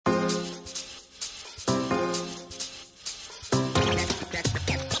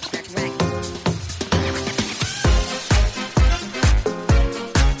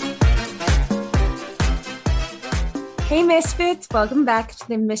Misfits, welcome back to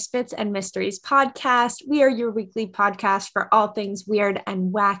the Misfits and Mysteries podcast. We are your weekly podcast for all things weird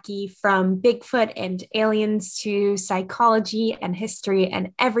and wacky, from Bigfoot and aliens to psychology and history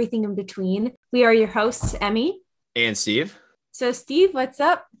and everything in between. We are your hosts, Emmy. And Steve. So Steve, what's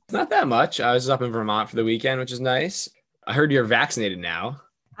up? Not that much. I was up in Vermont for the weekend, which is nice. I heard you're vaccinated now.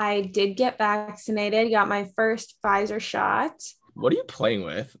 I did get vaccinated, got my first Pfizer shot. What are you playing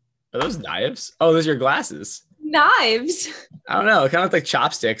with? Are those knives? Oh, those are your glasses. Knives. I don't know. It kind of look like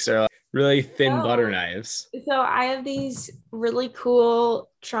chopsticks or like really thin butter knives. So I have these really cool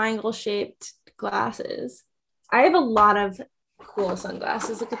triangle shaped glasses. I have a lot of cool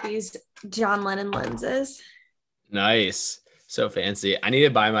sunglasses. Look at these John Lennon lenses. Nice. So fancy. I need to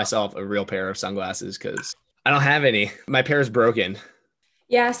buy myself a real pair of sunglasses because I don't have any. My pair is broken.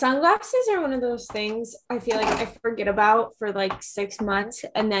 Yeah, sunglasses are one of those things I feel like I forget about for like 6 months.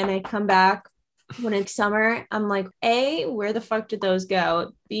 And then I come back when it's summer. I'm like, A, where the fuck did those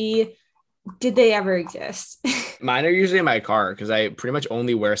go? B, did they ever exist? Mine are usually in my car because I pretty much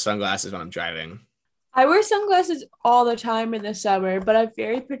only wear sunglasses when I'm driving. I wear sunglasses all the time in the summer, but I'm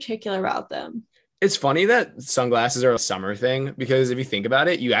very particular about them. It's funny that sunglasses are a summer thing because if you think about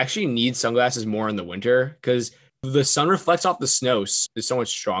it, you actually need sunglasses more in the winter because the sun reflects off the snow is so much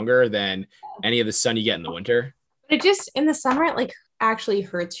stronger than any of the sun you get in the winter. It just, in the summer, it like actually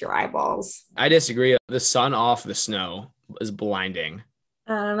hurts your eyeballs. I disagree. The sun off the snow is blinding.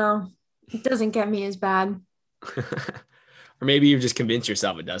 I don't know. It doesn't get me as bad. Or maybe you've just convinced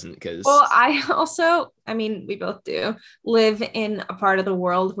yourself it doesn't because... Well, we both do live in a part of the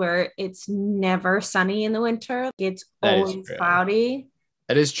world where it's never sunny in the winter. It's always cloudy.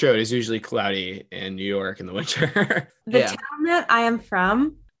 That is true. It is usually cloudy in New York in the winter. The town that I am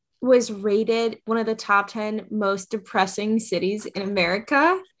from was rated one of the top 10 most depressing cities in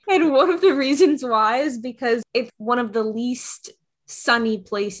America. And one of the reasons why is because it's one of the least sunny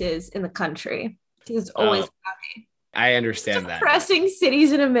places in the country. Because it's always cloudy. I understand that. Depressing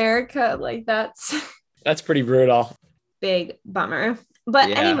cities in America, like that's pretty brutal. Big bummer.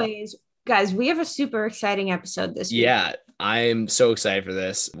 But anyways, guys, we have a super exciting episode this week. Yeah, I'm so excited for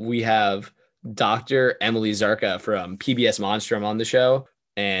this. We have Dr. Emily Zarka from PBS Monstrum on the show,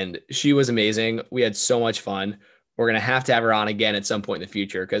 and she was amazing. We had so much fun. We're going to have her on again at some point in the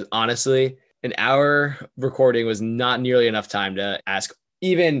future because honestly, an hour recording was not nearly enough time to ask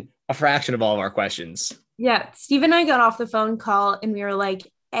even a fraction of all of our questions. Yeah, Steve and I got off the phone call and we were like,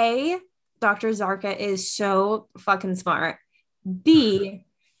 A, Dr. Zarka is so fucking smart. B,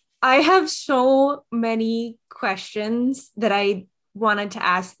 I have so many questions that I wanted to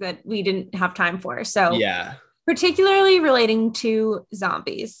ask that we didn't have time for. So yeah, particularly relating to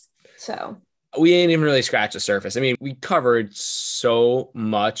zombies. So we ain't even really scratched the surface. I mean, we covered so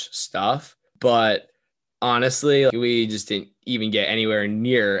much stuff, but honestly, we just didn't even get anywhere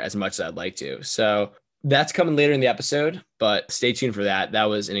near as much as I'd like to. So that's coming later in the episode, but stay tuned for that. That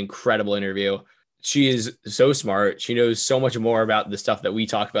was an incredible interview. She is so smart. She knows so much more about the stuff that we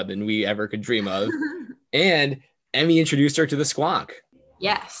talk about than we ever could dream of. And Emmy introduced her to the squonk.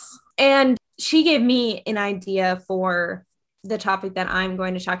 Yes. And she gave me an idea for the topic that I'm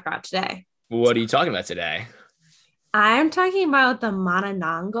going to talk about today. What are you talking about today? I'm talking about the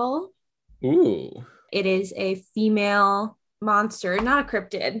Manananggal. Ooh. It is a female monster, not a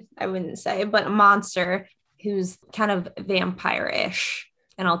cryptid, I wouldn't say, but a monster who's kind of vampire-ish.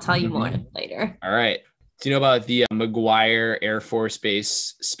 And I'll tell you more later. All right. Do you know about the McGuire Air Force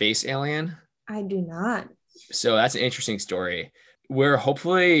Base space alien? I do not. So that's an interesting story. We're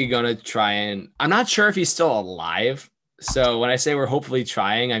hopefully going to try and... I'm not sure if he's still alive. So when I say we're hopefully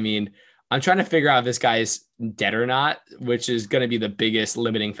trying, I mean, I'm trying to figure out if this guy is dead or not, which is going to be the biggest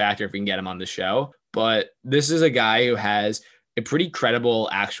limiting factor if we can get him on the show. But this is a guy who has a pretty credible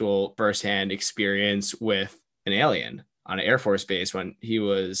actual firsthand experience with an alien on an Air Force base when he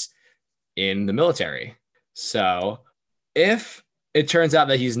was in the military. So if it turns out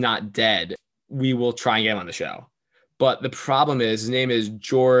that he's not dead, we will try and get him on the show. But the problem is his name is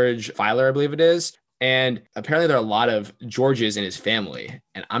George Filer, I believe it is. And apparently there are a lot of Georges in his family.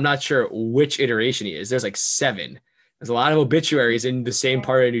 And I'm not sure which iteration he is. There's like 7. There's a lot of obituaries in the same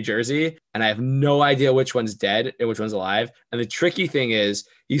part of New Jersey, and I have no idea which one's dead and which one's alive. And the tricky thing is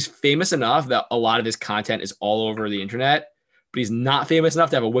he's famous enough that a lot of his content is all over the internet, but he's not famous enough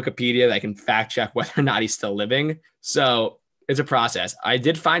to have a Wikipedia that can fact check whether or not he's still living. So it's a process. I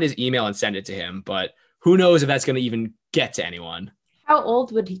did find his email and send it to him, but who knows if that's going to even get to anyone. How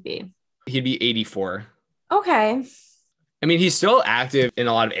old would he be? He'd be 84. Okay. I mean, he's still active in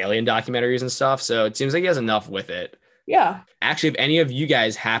a lot of alien documentaries and stuff, so it seems like he has enough with it. Yeah. Actually, if any of you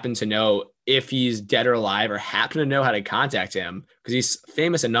guys happen to know if he's dead or alive or happen to know how to contact him, because he's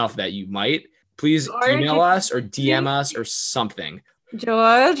famous enough that you might, please email us or DM us or something.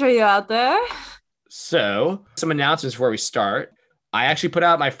 George, are you out there? So some announcements before we start. I actually put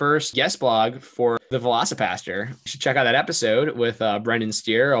out my first guest blog for the Velocipaster. You should check out that episode with Brendan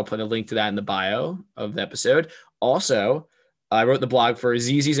Steer. I'll put a link to that in the bio of the episode. Also, I wrote the blog for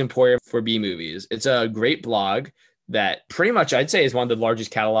ZZ's Emporium for B movies. It's a great blog that pretty much I'd say is one of the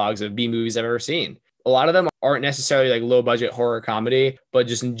largest catalogs of B movies I've ever seen. A lot of them aren't necessarily like low budget horror comedy, but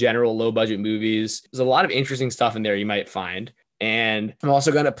just in general, low budget movies. There's a lot of interesting stuff in there you might find. And I'm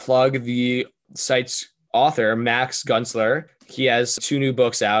also going to plug the site's author, Max Gunzler. He has 2 new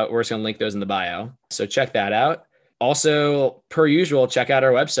books out. We're just going to link those in the bio. So check that out. Also, per usual, check out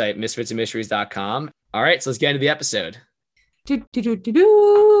our website, misfitsandmysteries.com. All right, so let's get into the episode.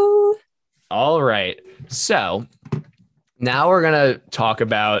 All right. So now we're going to talk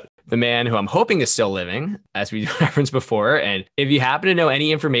about the man who I'm hoping is still living, as we referenced before. And if you happen to know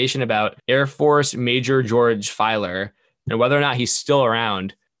any information about Air Force Major George Filer and whether or not he's still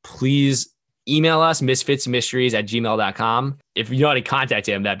around, please email us, misfitsmysteries@gmail.com. If you know how to contact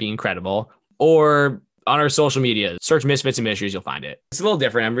him, that'd be incredible. Or on our social media, search Misfits and Mysteries, you'll find it. It's a little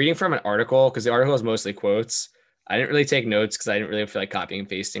different. I'm reading from an article because the article is mostly quotes. I didn't really take notes because I didn't really feel like copying and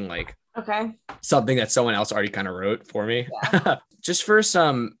pasting like something that someone else already kind of wrote for me. Yeah. Just for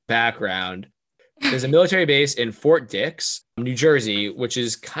some background, there's a military base in Fort Dix, New Jersey, which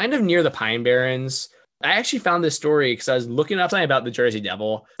is kind of near the Pine Barrens. I actually found this story because I was looking up something about the Jersey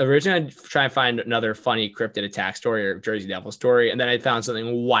Devil. Originally, I'd try and find another funny cryptid attack story or Jersey Devil story, and then I found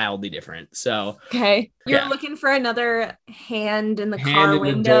something wildly different. So, you're looking for another hand in the car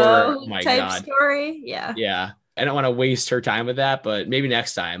window type story. Yeah. I don't want to waste her time with that, but maybe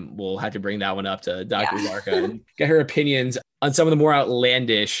next time we'll have to bring that one up to Dr. Zarka and get her opinions on some of the more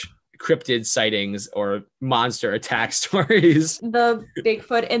outlandish cryptid sightings or monster attack stories. The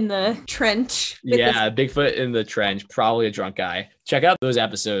Bigfoot in the trench. Bigfoot in the trench, probably a drunk guy. Check out those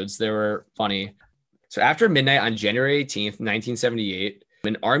episodes. They were funny. So after midnight on January 18th, 1978,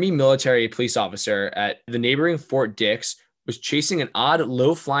 an Army military police officer at the neighboring Fort Dix was chasing an odd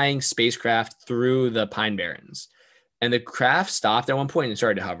low-flying spacecraft through the Pine Barrens. And the craft stopped at one point and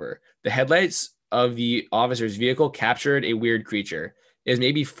started to hover. The headlights of the officer's vehicle captured a weird creature. It was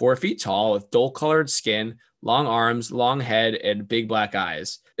maybe 4 feet tall with dull-colored skin, long arms, long head, and big black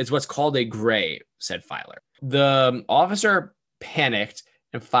eyes. It's what's called a gray, said Filer. The officer panicked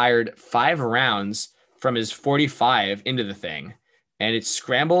and fired 5 rounds from his .45 into the thing. And it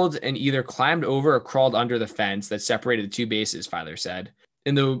scrambled and either climbed over or crawled under the fence that separated the 2 bases, Filer said.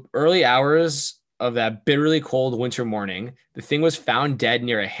 In the early hours of that bitterly cold winter morning, the thing was found dead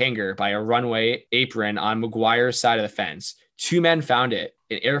near a hangar by a runway apron on McGuire's side of the fence. 2 men found it,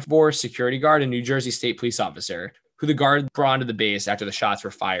 an Air Force security guard and New Jersey State police officer, who the guard brought onto the base after the shots were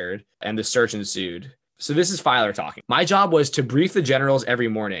fired, and the search ensued. So this is Filer talking. My job was to brief the generals every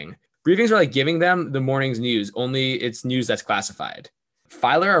morning. Briefings were like giving them the morning's news, only it's news that's classified.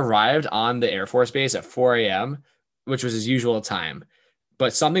 Filer arrived on the Air Force base at 4 a.m., which was his usual time.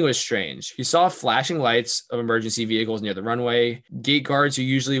 But something was strange. He saw flashing lights of emergency vehicles near the runway. Gate guards who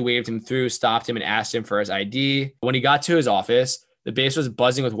usually waved him through stopped him and asked him for his ID. When he got to his office, the base was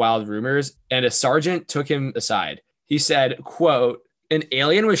buzzing with wild rumors, and a sergeant took him aside. He said, quote, "An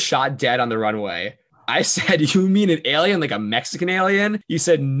alien was shot dead on the runway." I said, "You mean an alien, like a Mexican alien?" He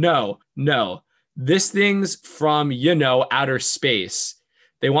said, No. This thing's from, outer space.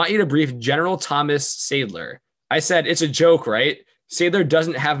 They want you to brief General Thomas Sadler. I said, "It's a joke, right? Sadler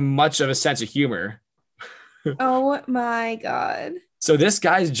doesn't have much of a sense of humor." Oh my God. So this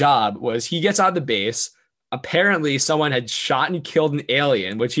guy's job was he gets on the base. Apparently someone had shot and killed an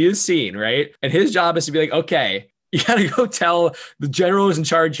alien, which he has seen, right? And his job is to be like, okay, you got to go tell the general who's in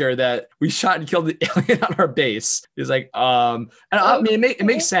charge here that we shot and killed an alien on our base. He's like, I mean, it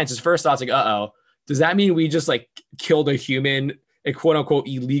makes sense. His first thought's like, does that mean we just like killed a human, a quote unquote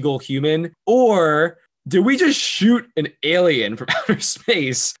illegal human? Or did we just shoot an alien from outer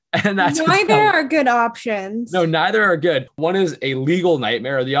space? And that's neither are good options. No, neither are good. One is a legal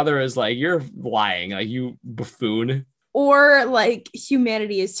nightmare. The other is like, you're lying, like you buffoon. Or like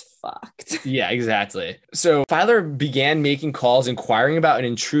humanity is fucked. Yeah, exactly. So Filer began making calls inquiring about an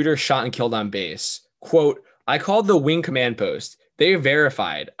intruder shot and killed on base. Quote, "I called the wing command post. They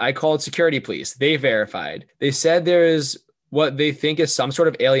verified. I called security police. They verified. They said there is what they think is some sort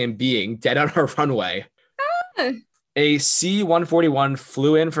of alien being dead on our runway." A C-141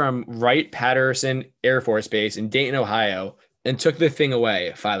 flew in from Wright-Patterson Air Force Base in Dayton, Ohio. and took the thing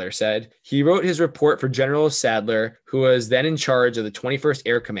away, Filer said. He wrote his report for General Sadler, who was then in charge of the 21st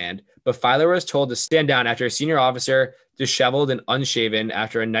Air Command, but Filer was told to stand down after a senior officer, disheveled and unshaven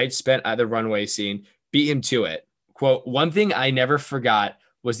after a night spent at the runway scene, beat him to it. Quote, one thing I never forgot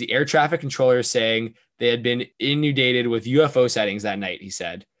was the air traffic controllers saying they had been inundated with UFO sightings that night, he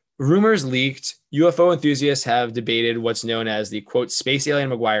said. Rumors leaked. UFO enthusiasts have debated what's known as the, quote, Space Alien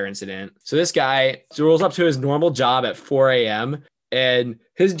McGuire incident. So this guy rolls up to his normal job at 4 a.m. and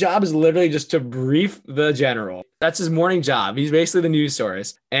his job is literally just to brief the general. That's his morning job. He's basically the news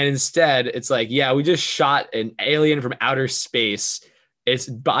source. And instead, it's like, yeah, we just shot an alien from outer space. Its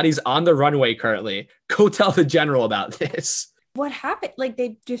body's on the runway currently. Go tell the general about this. What happened? Like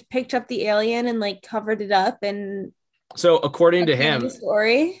they just picked up the alien and like covered it up and... So according to him,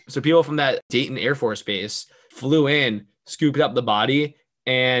 story. So people from that Dayton Air Force Base flew in, scooped up the body,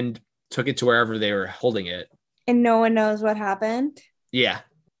 and took it to wherever they were holding it. And no one knows what happened? Yeah.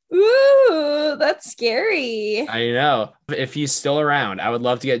 Ooh, that's scary. I know. If he's still around, I would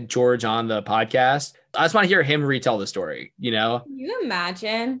love to get George on the podcast. I just want to hear him retell the story, you know? Can you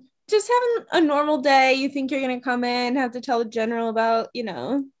imagine? Just having a normal day, you think you're going to come in, have to tell the general about, you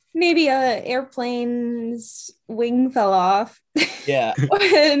know, maybe a airplane's wing fell off. Yeah.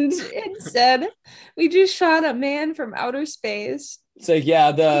 And instead, we just shot a man from outer space. It's like,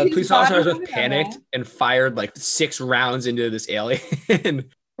 yeah, the police officers was panicked and fired like 6 rounds into this alien.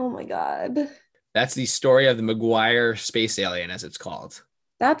 Oh my God. That's the story of the McGuire space alien, as it's called.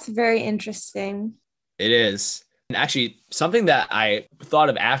 That's very interesting. It is. And actually, something that I thought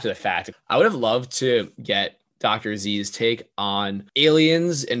of after the fact, I would have loved to get Dr. Z's take on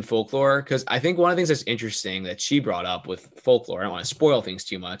aliens and folklore, because I think one of the things that's interesting that she brought up with folklore, I don't want to spoil things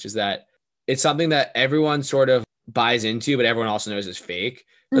too much, is that it's something that everyone sort of buys into, but everyone also knows is fake.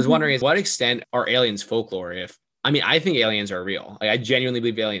 I was wondering, to what extent are aliens folklore? I think aliens are real. Like, I genuinely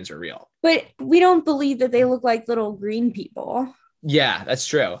believe aliens are real. But we don't believe that they look like little green people. Yeah, that's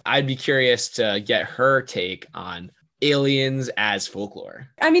true. I'd be curious to get her take on aliens as folklore.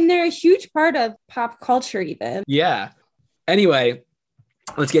 I mean, they're a huge part of pop culture even. Yeah. Anyway,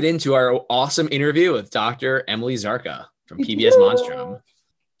 let's get into our awesome interview with Dr. Emily Zarka from PBS Monstrum.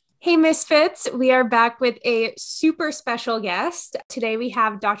 Hey, Misfits. We are back with a super special guest. Today we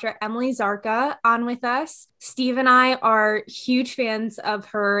have Dr. Emily Zarka on with us. Steve and I are huge fans of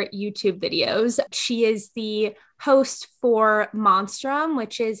her YouTube videos. She is the host for Monstrum,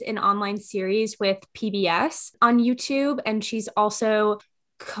 which is an online series with PBS on YouTube. And she's also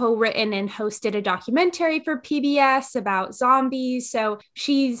co-written and hosted a documentary for PBS about zombies. So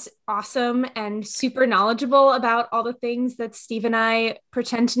she's awesome and super knowledgeable about all the things that Steve and I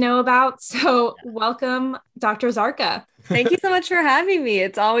pretend to know about. So welcome, Dr. Zarka. Thank you so much for having me.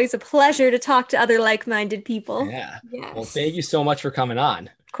 It's always a pleasure to talk to other like-minded people. Yeah. Yes. Well, thank you so much for coming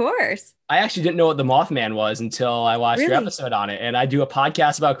on. Of course. I actually didn't know what the Mothman was until I watched your episode on it, and I do a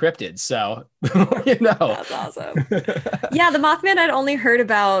podcast about cryptids, so you know. That's awesome. Yeah, the Mothman I'd only heard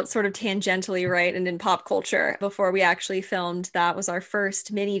about sort of tangentially, right, and in pop culture before we actually filmed. That was our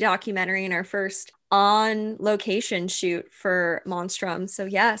first mini documentary and our first on location shoot for Monstrum. So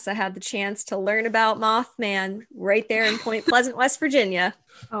yes, I had the chance to learn about Mothman right there in Point Pleasant, West Virginia.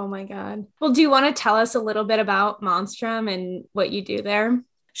 Oh my God. Well, do you want to tell us a little bit about Monstrum and what you do there?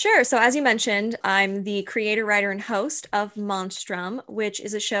 Sure. So as you mentioned, I'm the creator, writer, and host of Monstrum, which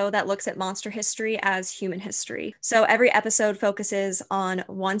is a show that looks at monster history as human history. So every episode focuses on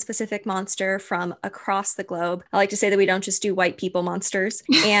one specific monster from across the globe. I like to say that we don't just do white people monsters.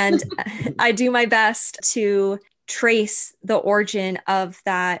 And I do my best to trace the origin of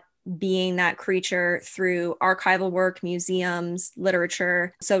that being, that creature, through archival work, museums,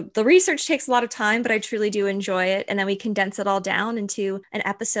 literature. So the research takes a lot of time, but I truly do enjoy it. And then we condense it all down into an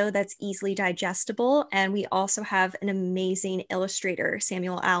episode that's easily digestible. And we also have an amazing illustrator,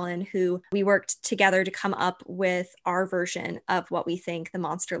 Samuel Allen, who we worked together to come up with our version of what we think the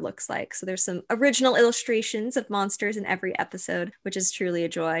monster looks like. So there's some original illustrations of monsters in every episode, which is truly a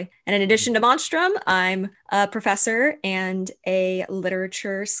joy. And in addition to Monstrum, I'm a professor and a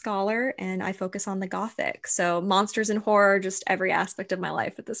literature scholar, and I focus on the Gothic. So monsters and horror, just every aspect of my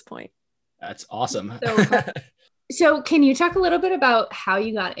life at this point. That's awesome. So can you talk a little bit about how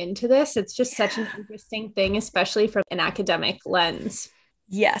you got into this? It's just such an interesting thing, especially from an academic lens.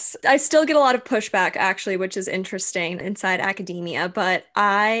 Yes, I still get a lot of pushback, actually, which is interesting inside academia, but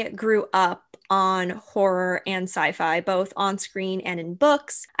I grew up on horror and sci-fi, both on screen and in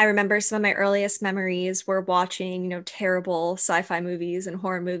books. I remember some of my earliest memories were watching, terrible sci-fi movies and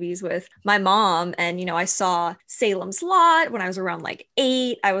horror movies with my mom. And, I saw Salem's Lot when I was around like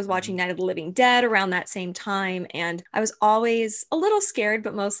 8. I was watching Night of the Living Dead around that same time. And I was always a little scared,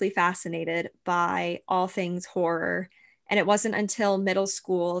 but mostly fascinated by all things horror. And it wasn't until middle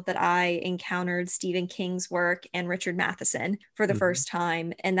school that I encountered Stephen King's work and Richard Matheson for the first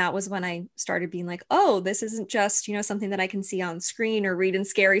time. And that was when I started being like, oh, this isn't just, something that I can see on screen or read in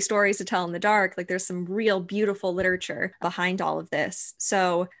scary stories to tell in the dark. Like there's some real beautiful literature behind all of this.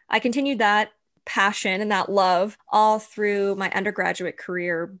 So I continued that passion and that love all through my undergraduate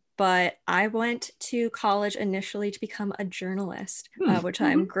career. But I went to college initially to become a journalist, which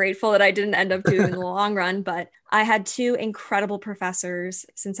I'm grateful that I didn't end up doing in the long run. But I had 2 incredible professors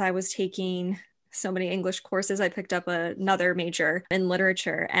since I was taking so many English courses. I picked up another major in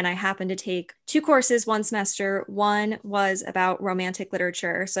literature, and I happened to take 2 courses one semester. One was about romantic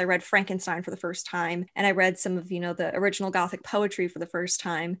literature. So I read Frankenstein for the first time, and I read some of, the original Gothic poetry for the first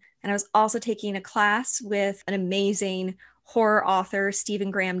time. And I was also taking a class with an amazing horror author,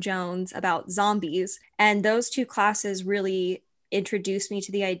 Stephen Graham Jones, about zombies. And those 2 classes really introduced me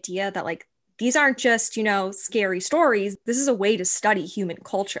to the idea that these aren't just, scary stories. This is a way to study human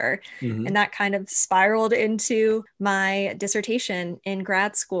culture. And that kind of spiraled into my dissertation in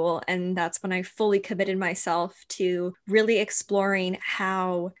grad school. And that's when I fully committed myself to really exploring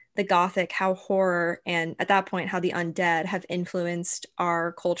how the Gothic, how horror, and at that point, how the undead have influenced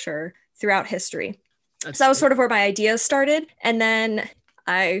our culture throughout history. So that was sort of where my ideas started. And then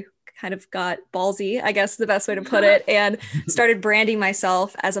I kind of got ballsy, I guess the best way to put it, and started branding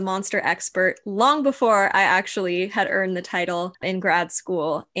myself as a monster expert long before I actually had earned the title in grad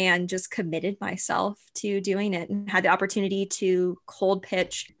school, and just committed myself to doing it and had the opportunity to cold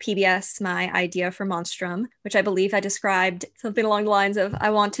pitch PBS my idea for Monstrum, which I believe I described something along the lines of, I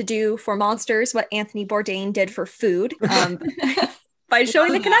want to do for monsters what Anthony Bourdain did for food. By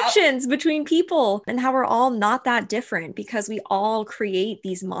showing the connections between people and how we're all not that different, because we all create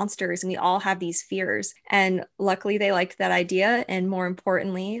these monsters and we all have these fears. And luckily they liked that idea. And more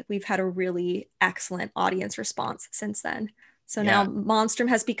importantly, we've had a really excellent audience response since then. So now Monstrum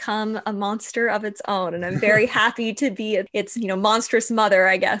has become a monster of its own. And I'm very happy to be its, monstrous mother,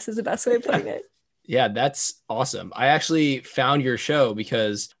 I guess is the best way of putting it. Yeah, that's awesome. I actually found your show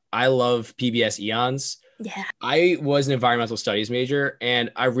because I love PBS Eons. Yeah. I was an environmental studies major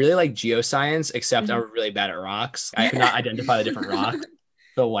and I really like geoscience, except I'm really bad at rocks. I could not identify the different rocks for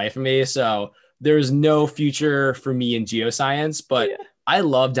the life of me. So there's no future for me in geoscience, but I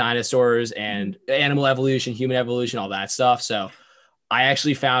love dinosaurs and animal evolution, human evolution, all that stuff. So I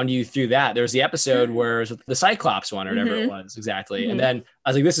actually found you through that. There was the episode where it was the Cyclops one or whatever it was exactly. And then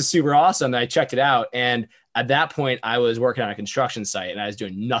I was like, this is super awesome. And I checked it out. And at that point, I was working on a construction site and I was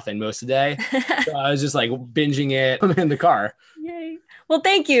doing nothing most of the day. So I was just like binging it in the car. Yay. Well,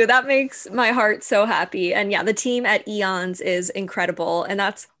 thank you. That makes my heart so happy. And yeah, the team at Eons is incredible. And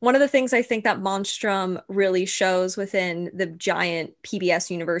that's one of the things I think that Monstrum really shows within the giant PBS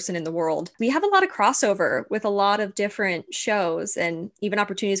universe and in the world. We have a lot of crossover with a lot of different shows and even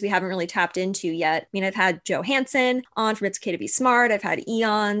opportunities we haven't really tapped into yet. I mean, I've had Joe Hansen on from It's Okay to Be Smart. I've had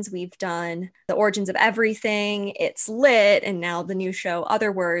Eons. We've done The Origins of Everything, It's Lit, and now the new show,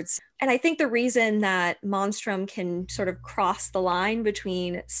 Other Words. And I think the reason that Monstrum can sort of cross the line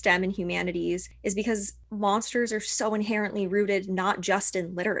between STEM and humanities is because monsters are so inherently rooted not just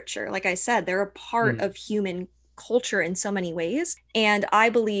in literature. Like I said, they're a part of human culture in so many ways. And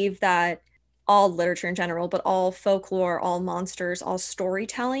I believe that all literature in general, but all folklore, all monsters, all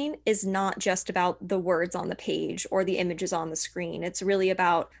storytelling is not just about the words on the page or the images on the screen. It's really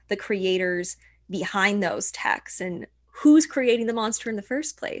about the creators behind those texts and who's creating the monster in the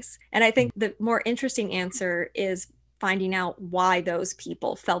first place. And I think the more interesting answer is finding out why those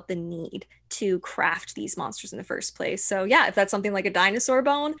people felt the need to craft these monsters in the first place. So yeah, if that's something like a dinosaur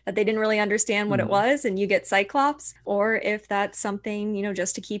bone that they didn't really understand what it was and you get Cyclops, or if that's something,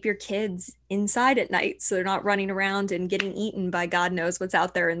 just to keep your kids inside at night so they're not running around and getting eaten by God knows what's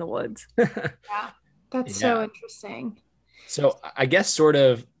out there in the woods. Yeah, that's so interesting. So I guess sort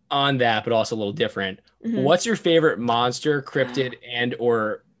of on that, but also a little different. What's your favorite monster, cryptid, and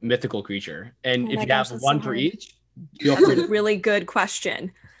or mythical creature? And if you have one for each, feel free to... Really good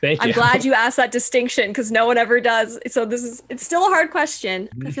question. Thank you. I'm glad you asked that distinction because no one ever does. So it's still a hard question.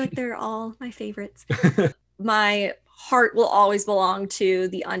 I feel like they're all my favorites. My heart will always belong to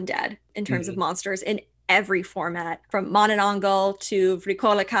the undead in terms of monsters in every format, from Mononongal to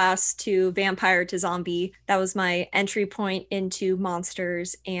Vrikolikas to vampire to zombie. That was my entry point into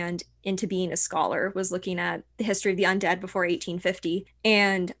monsters and into being a scholar, was looking at the history of the undead before 1850.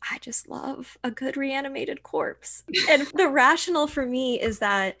 And I just love a good reanimated corpse. And the rationale for me is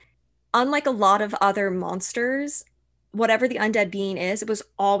that, unlike a lot of other monsters, whatever the undead being is, it was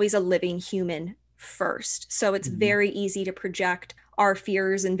always a living human first. So it's very easy to project our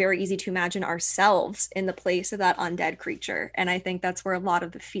fears and very easy to imagine ourselves in the place of that undead creature. And I think that's where a lot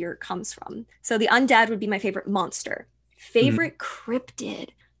of the fear comes from. So the undead would be my favorite monster. Favorite cryptid.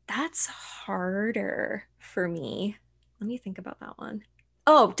 That's harder for me. Let me think about that one.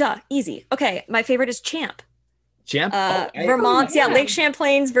 Oh, duh, easy. Okay, my favorite is Champ. Champ? Vermont's, Lake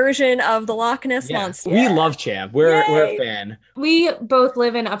Champlain's version of the Loch Ness Monster. We love Champ. We're a fan. We both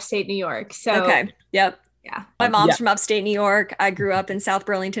live in upstate New York. So okay. Yep. Yeah. My mom's from upstate New York. I grew up in South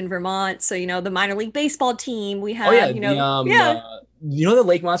Burlington, Vermont. So, the minor league baseball team we have, you know the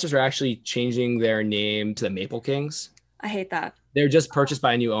Lake Monsters are actually changing their name to the Maple Kings. I hate that. They're just purchased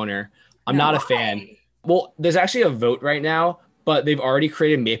by a new owner. I'm not a fan. Well, there's actually a vote right now, but they've already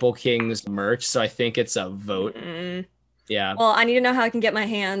created Maple Kings merch. So I think it's a vote. Yeah. Well, I need to know how I can get my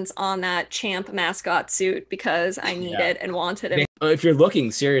hands on that Champ mascot suit because I need it and want it. If you're looking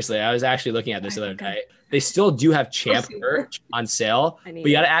seriously, I was actually looking at this the other night. They still do have Champ merch on sale, but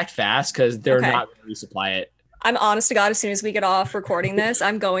you got to act fast because they're not going to resupply it. I'm honest to God, as soon as we get off recording this,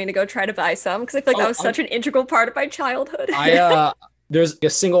 I'm going to go try to buy some because I feel like that was such an integral part of my childhood. There's a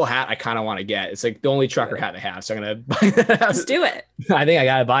single hat I kind of want to get. It's like the only trucker hat I have. So I'm going to buy that. Just do it. I think I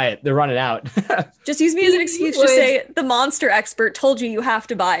got to buy it. They're running out. Just use me as an excuse to say the monster expert told you have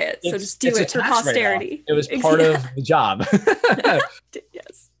to buy it. So just do it for posterity. It was part of the job.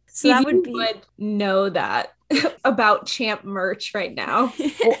 Yes. So that would know that about Champ merch right now.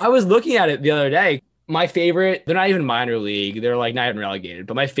 Well, I was looking at it the other day. My favorite, they're not even minor league. They're like not even relegated,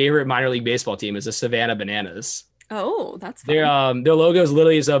 but my favorite minor league baseball team is the Savannah Bananas. Oh, that's fun. Their logo is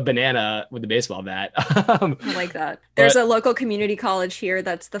literally a banana with the baseball bat. I like that. There's a local community college here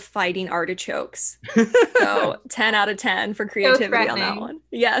that's the Fighting Artichokes. So 10 out of 10 for creativity on that one.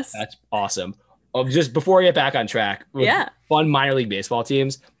 Yes. That's awesome. Just before we get back on track, fun minor league baseball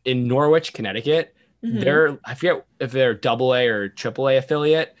teams in Norwich, Connecticut. I forget if they're AA or AAA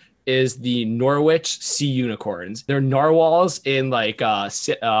affiliate, is the Norwich Sea Unicorns. They're narwhals in like those,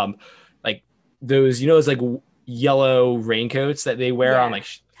 those like yellow raincoats that they wear on like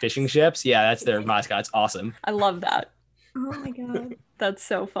fishing ships. Yeah, that's their mascot. It's awesome. I love that. Oh my God. That's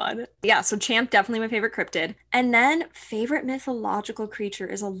so fun. Yeah, so Champ, definitely my favorite cryptid. And then favorite mythological creature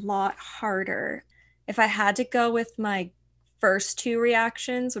is a lot harder. If I had to go with my first two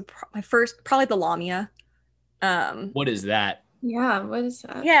reactions, probably the Lamia. What is that? Yeah, what is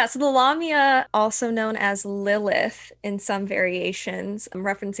that? Yeah, so the Lamia, also known as Lilith in some variations, I'm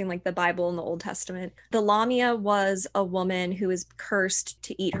referencing like the Bible and the Old Testament. The Lamia was a woman who was cursed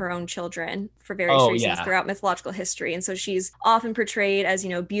to eat her own children for various reasons throughout mythological history. And so she's often portrayed as,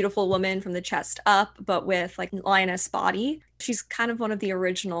 beautiful woman from the chest up, but with like lioness body. She's kind of one of the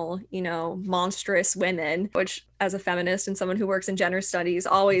original, monstrous women, which as a feminist and someone who works in gender studies,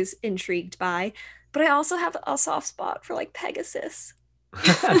 always intrigued by. But I also have a soft spot for like Pegasus.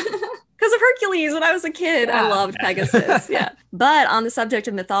 Because of Hercules when I was a kid. I loved Pegasus. Yeah. But on the subject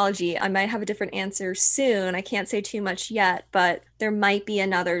of mythology, I might have a different answer soon. I can't say too much yet, but there might be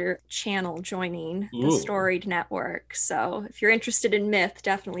another channel joining the Storied Network. So if you're interested in myth,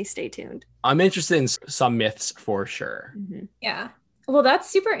 definitely stay tuned. I'm interested in some myths for sure. Mm-hmm. Yeah. Well, that's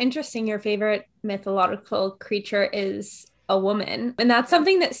super interesting. Your favorite mythological creature is a woman. And that's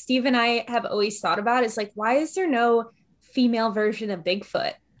something that Steve and I have always thought about, is like, why is there no female version of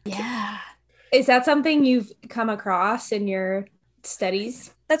Bigfoot? Yeah. Is that something you've come across in your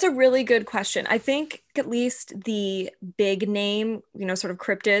studies? That's a really good question. I think at least the big name, sort of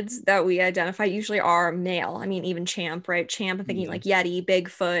cryptids that we identify usually are male. I mean, even Champ, right? Champ, I'm thinking like Yeti,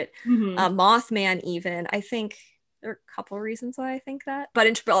 Bigfoot, Mothman even. I think there are a couple of reasons why I think that.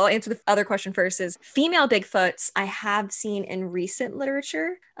 But I'll answer the other question first. Is female Bigfoots I have seen in recent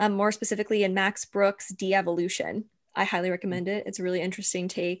literature, more specifically in Max Brooks' De-Evolution. I highly recommend it. It's a really interesting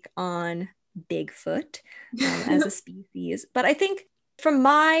take on Bigfoot as a species. But I think from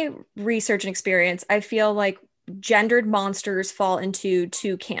my research and experience, I feel like gendered monsters fall into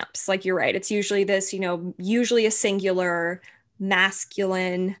two camps. Like you're right. It's usually this, usually a singular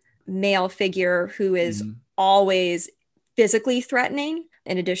masculine male figure who is always physically threatening,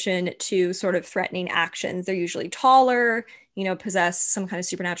 in addition to sort of threatening actions. They're usually taller, possess some kind of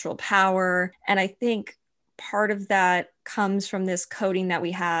supernatural power. And I think part of that comes from this coding that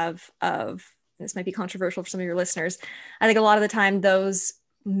we have of this might be controversial for some of your listeners, I think a lot of the time those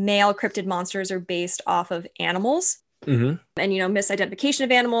male cryptid monsters are based off of animals. And, misidentification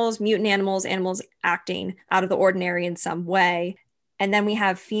of animals, mutant animals, animals acting out of the ordinary in some way. And then we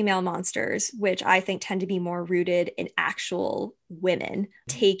have female monsters, which I think tend to be more rooted in actual women,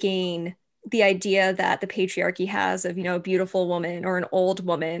 taking the idea that the patriarchy has of, a beautiful woman or an old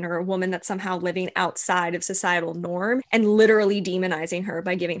woman or a woman that's somehow living outside of societal norm and literally demonizing her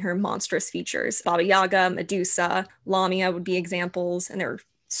by giving her monstrous features. Baba Yaga, Medusa, Lamia would be examples. And there are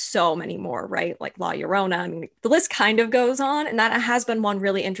so many more, right? Like La Llorona. I mean, the list kind of goes on. And that has been one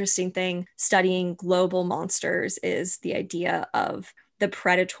really interesting thing studying global monsters is the idea of the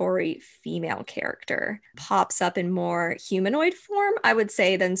predatory female character pops up in more humanoid form, I would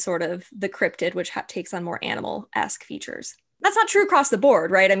say, than sort of the cryptid, which takes on more animal-esque features. That's not true across the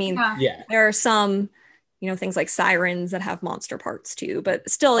board, right? I mean, there are some, things like sirens that have monster parts too, but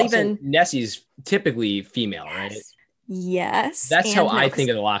still also, even... Nessie's typically female, right? Yes. That's how I think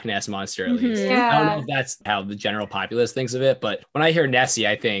of the Loch Ness Monster, at least. Yeah. I don't know if that's how the general populace thinks of it, but when I hear Nessie,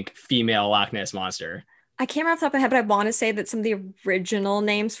 I think female Loch Ness Monster. I can't remember off the top of my head, but I want to say that some of the original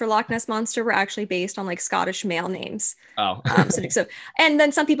names for Loch Ness Monster were actually based on like Scottish male names. Oh. So, and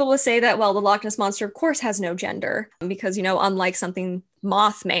then some people will say that, well, the Loch Ness Monster, of course, has no gender because, unlike something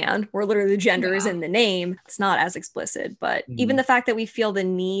Mothman, where literally the gender is in the name, it's not as explicit. But even the fact that we feel the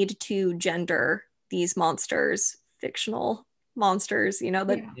need to gender these monsters, fictional monsters,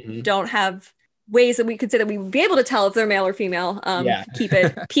 that don't have ways that we could say that we would be able to tell if they're male or female, keep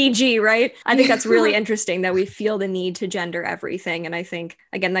it PG, right? I think that's really interesting that we feel the need to gender everything. And I think,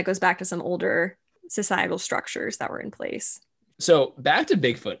 again, that goes back to some older societal structures that were in place. So back to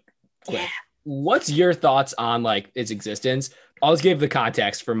Bigfoot. Quick. Yeah. What's your thoughts on like its existence? I'll just give the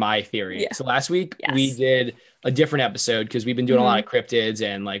context for my theory. So last week we did a different episode because we've been doing a lot of cryptids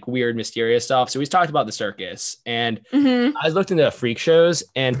and like weird, mysterious stuff. So we talked about the circus and I looked into freak shows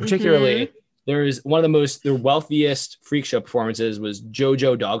and particularly there's one of the wealthiest freak show performances was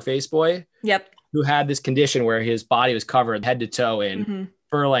Jojo Dogface Boy. Yep. Who had this condition where his body was covered head to toe in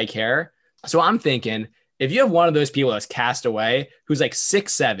fur-like hair. So I'm thinking, if you have one of those people that's cast away, who's like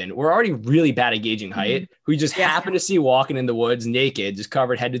 6'7", we're already really bad at gauging height, who you just happen to see walking in the woods naked, just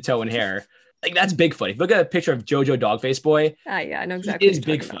covered head to toe in hair. Like that's Bigfoot. If you look at a picture of Jojo Dogface Boy, I know exactly. He is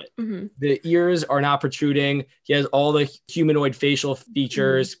Bigfoot. The ears are not protruding. He has all the humanoid facial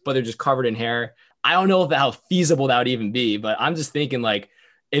features, but they're just covered in hair. I don't know how feasible that would even be, but I'm just thinking like,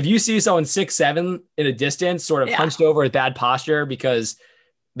 if you see someone 6'7" in a distance, sort of hunched over with bad posture because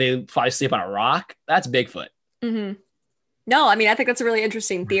they probably sleep on a rock, that's Bigfoot. No, I mean, I think that's a really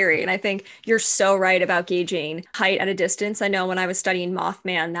interesting theory. And I think you're so right about gauging height at a distance. I know when I was studying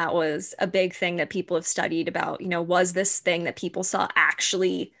Mothman, that was a big thing that people have studied about, was this thing that people saw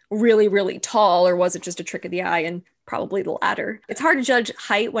actually really, really tall, or was it just a trick of the eye? And probably the latter. It's hard to judge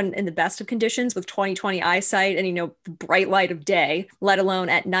height when in the best of conditions with 20/20 eyesight and, the bright light of day, let alone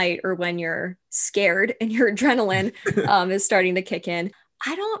at night or when you're scared and your adrenaline is starting to kick in.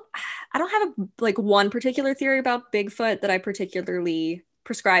 I don't have one particular theory about Bigfoot that I particularly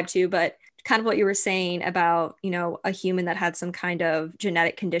prescribe to, but kind of what you were saying about, a human that had some kind of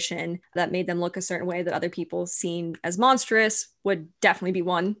genetic condition that made them look a certain way that other people seen as monstrous would definitely be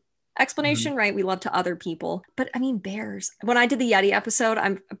one explanation, right? We love to other people. But I mean, bears. When I did the Yeti episode,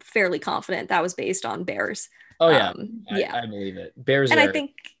 I'm fairly confident that was based on bears. Oh, yeah. I believe it. Bears I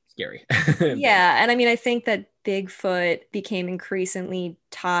think scary. Yeah. And I mean, I think that Bigfoot became increasingly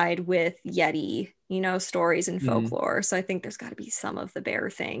tied with Yeti, stories and folklore. So I think there's got to be some of the bear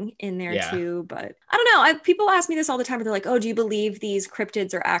thing in there too. But I don't know. People ask me this all the time. They're like, oh, do you believe these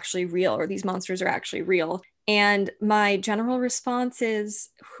cryptids are actually real or these monsters are actually real? And my general response is,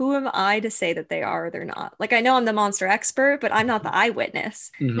 who am I to say that they are or they're not? Like, I know I'm the monster expert, but I'm not the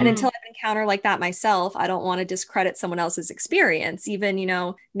eyewitness. And until I have an encounter like that myself, I don't want to discredit someone else's experience. Even,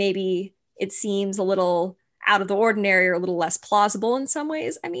 maybe it seems a little out of the ordinary or a little less plausible in some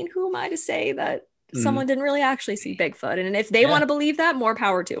ways. I mean, who am I to say that someone didn't really actually see Bigfoot? And if they want to believe that, more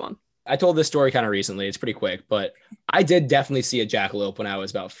power to them. I told this story kind of recently. It's pretty quick, but I did definitely see a jackalope when I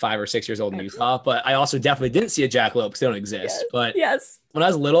was about 5 or 6 years old in Utah, but I also definitely didn't see a jackalope because they don't exist. But when I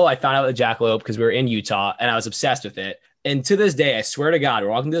was little, I found out the jackalope because we were in Utah and I was obsessed with it. And to this day, I swear to God, we're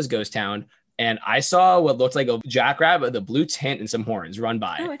walking to this ghost town and I saw what looked like a jackrabbit with a blue tint and some horns run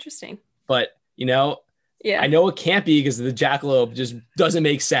by. Oh, interesting. But, I know it can't be because the jackalope just doesn't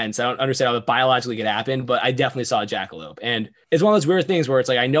make sense. I don't understand how it biologically could happen, but I definitely saw a jackalope. And it's one of those weird things where it's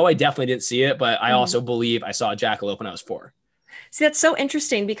like, I know I definitely didn't see it, but I also believe I saw a jackalope when I was 4. See, that's so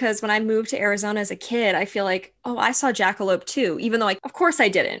interesting because when I moved to Arizona as a kid, I feel like, oh, I saw jackalope too, even though, like, of course I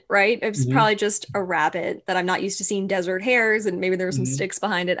didn't, right? It was Mhm. probably just a rabbit that I'm not used to seeing desert hares, and maybe there were some Mhm. sticks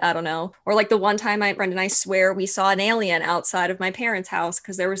behind it. I don't know. Or like the one time my friend and I swear we saw an alien outside of my parents' house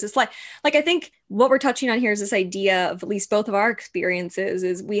because there was this like I think what we're touching on here is this idea of at least both of our experiences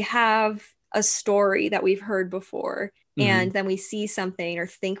is we have a story that we've heard before Mhm. and then we see something or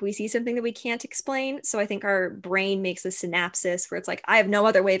think we see something that we can't explain. So I think our brain makes a synapsis where it's like, I have no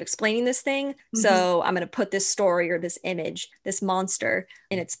other way of explaining this thing. Mhm. So I'm going to put this story or this image, this monster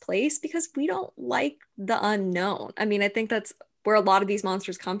in its place because we don't like the unknown. I mean, I think that's where a lot of these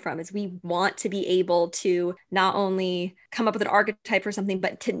monsters come from is we want to be able to not only come up with an archetype for something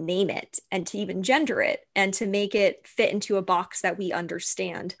but to name it and to even gender it and to make it fit into a box that we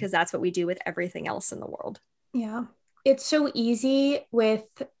understand because that's what we do with everything else in the world. Yeah. It's so easy with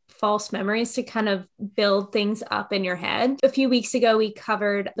false memories to kind of build things up in your head. A few weeks ago, we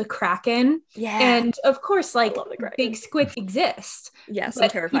covered the Kraken. Yeah. And of course, I like love the Kraken. big squids exist. Yes, I'm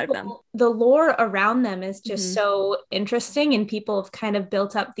But terrified of them. people, the lore around them is just Mhm. so interesting. And people have kind of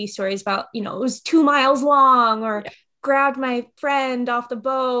built up these stories about, you know, it was 2 miles long or Yeah. grabbed my friend off the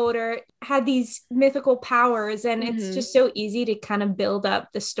boat or had these mythical powers. And it's Mhm. just so easy to kind of build up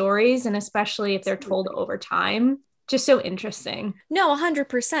the stories. And especially if they're told Absolutely. over time, just so interesting. No,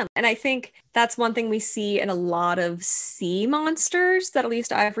 100%. And I think that's one thing we see in a lot of sea monsters that at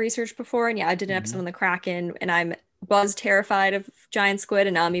least I've researched before. And yeah, I did an episode Mhm. on the Kraken and I was terrified of giant squid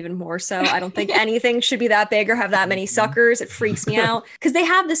and now I'm even more so. I don't think anything should be that big or have that many Mhm. suckers. It freaks me out because they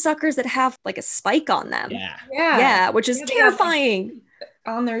have the suckers that have like a spike on them. Yeah. Yeah, which is Yeah, they have like terrifying.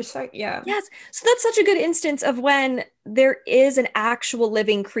 on their site. Yeah. Yes. So that's such a good instance of when there is an actual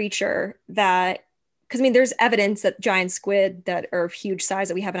living creature that, because I mean, there's evidence that giant squid that are of huge size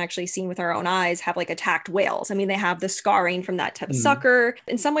that we haven't actually seen with our own eyes have like attacked whales. I mean, they have the scarring from that type of Mhm. sucker.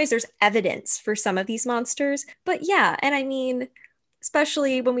 In some ways, there's evidence for some of these monsters. But yeah, and I mean,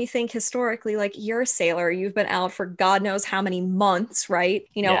 especially when we think historically, like you're a sailor, you've been out for God knows how many months, right?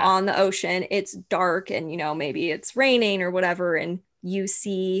 You know, Yeah. on the ocean, it's dark and, you know, maybe it's raining or whatever. And you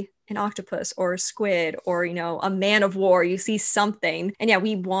see an octopus or a squid or, you know, a man of war, you see something. And yeah,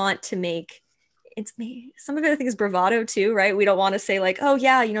 we want to make it's me. Some of it I think is bravado too, right? We don't want to say like, oh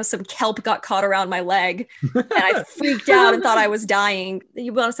yeah, you know, some kelp got caught around my leg and I freaked out and thought I was dying.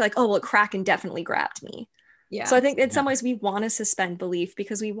 You want to say like, oh well, a kraken definitely grabbed me. So I Yeah. think in Yeah. some ways we want to suspend belief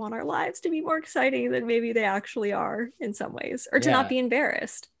because we want our lives to be more exciting than maybe they actually are in some ways, or to not Yeah. be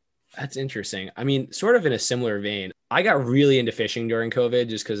embarrassed. That's interesting. I mean, sort of in a similar vein, I got really into fishing during COVID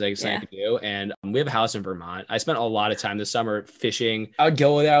just because I something Yeah. to do. And we have a house in Vermont. I spent a lot of time this summer fishing. I would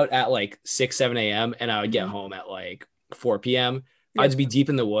go out at like 6, 7 a.m. and I would get Mhm. home at like 4 p.m. I'd Yep. just be deep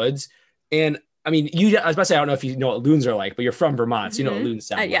in the woods. And I mean, I was about to say, I don't know if you know what loons are like, but you're from Vermont, so you know what Mhm. loons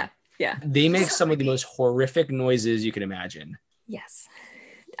sound Yeah. like. Yeah. They make So some of the creepy. most horrific noises you can imagine. Yes.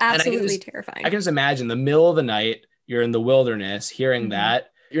 And Absolutely I terrifying. can just imagine the middle of the night, you're in the wilderness hearing Mhm. that.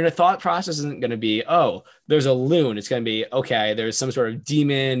 Your thought process isn't going to be, oh, there's a loon. It's going to be, okay, there's some sort of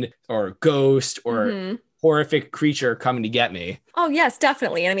demon or ghost or Mhm. horrific creature coming to get me. Oh yes,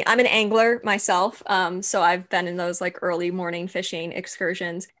 definitely. I mean, I'm an angler myself, so I've been in those like early morning fishing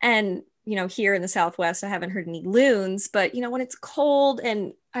excursions, and you know, here in the Southwest, I haven't heard any loons, but you know, when it's cold,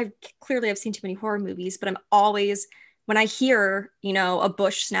 and I've seen too many horror movies, but I'm always when I hear you know a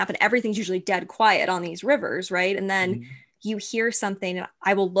bush snap and everything's usually dead quiet on these rivers, right? And then Mhm. you hear something and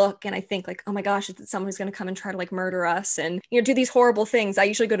I will look and I think like, oh my gosh, is it someone who's going to come and try to like murder us and, you know, do these horrible things. I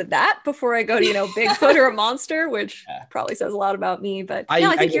usually go to that before I go to, you know, Bigfoot or a monster, which Yeah. probably says a lot about me, but no,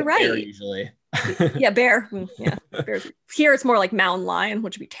 I I think go you're bear right. usually. Yeah, bear. Yeah, bears. Here it's more like mountain lion,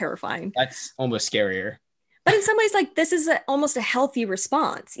 which would be terrifying. That's almost scarier. But in some ways, like this is almost a healthy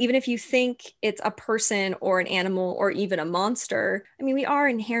response. Even if you think it's a person or an animal or even a monster, I mean, we are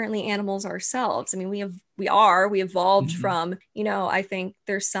inherently animals ourselves. I mean, we evolved Mhm. from, you know, I think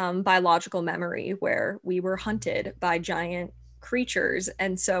there's some biological memory where we were hunted by giant creatures.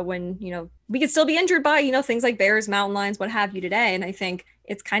 And so when, you know, we could still be injured by, you know, things like bears, mountain lions, what have you today. And I think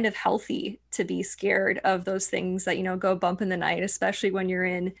it's kind of healthy to be scared of those things that, you know, go bump in the night, especially when you're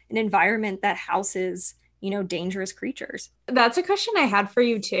in an environment that houses you know, dangerous creatures. That's a question I had for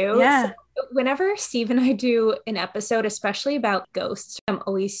you too. So Yeah. whenever Steve and I do an episode, especially about ghosts, I'm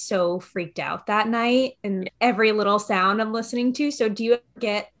always so freaked out that night and every little sound I'm listening to. So do you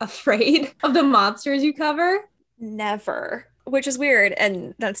get afraid of the monsters you cover? Never, which is weird.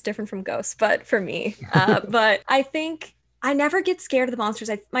 And that's different from ghosts, but for me. But I think I never get scared of the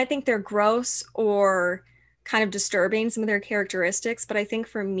monsters. I might think they're gross or kind of disturbing, some of their characteristics. But I think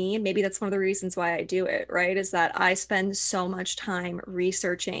for me, maybe that's one of the reasons why I do it, right? Is that I spend so much time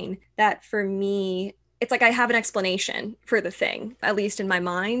researching that for me, it's like I have an explanation for the thing, at least in my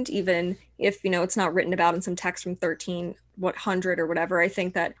mind, even if, it's not written about in some text from 1300 or whatever. I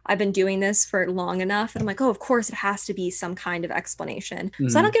think that I've been doing this for long enough. And I'm like, oh, of course it has to be some kind of explanation.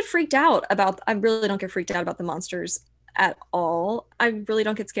 So I don't get freaked out I really don't get freaked out about the monsters at all. I really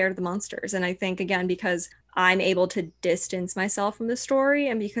don't get scared of the monsters. And I think, again, because I'm able to distance myself from the story,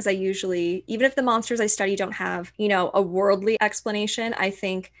 and because I usually, even if the monsters I study don't have, a worldly explanation, I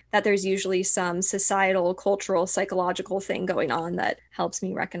think that there's usually some societal, cultural, psychological thing going on that helps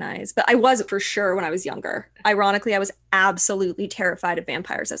me recognize. But I was for sure when I was younger. Ironically, I was absolutely terrified of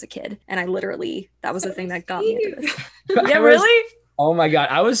vampires as a kid. And that was the thing that got me into this. Yeah, really? Oh my God.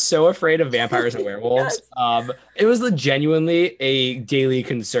 I was so afraid of vampires and werewolves. Yes. It was genuinely a daily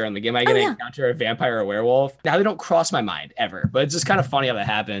concern. Like, am I going to encounter a vampire or a werewolf? Now they don't cross my mind ever, but it's just kind of funny how that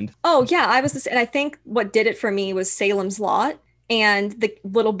happened. Oh yeah. And I think what did it for me was Salem's Lot and the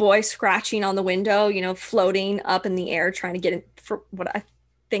little boy scratching on the window, floating up in the air, trying to get in for what I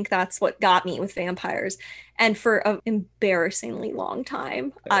think that's what got me with vampires. And for an embarrassingly long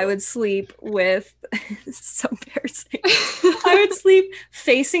time, I would sleep with so embarrassing. I would sleep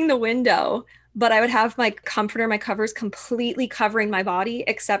facing the window, but I would have my comforter, my covers completely covering my body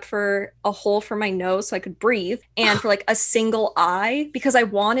except for a hole for my nose so I could breathe, and for like a single eye, because I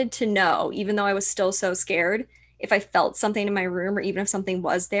wanted to know, even though I was still so scared, if I felt something in my room or even if something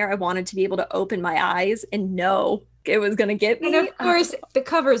was there, I wanted to be able to open my eyes and know it was going to get me. And of course, the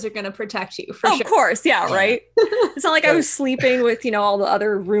covers are going to protect you for sure. Of course, yeah, right? It's not like I was sleeping with, all the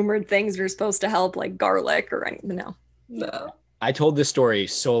other rumored things that are supposed to help, like garlic or anything. No. I told this story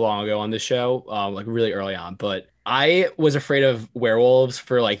so long ago on the show, like really early on, but I was afraid of werewolves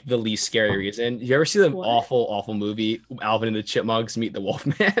for like the least scary reason. You ever see the awful movie Alvin and the Chipmunks Meet the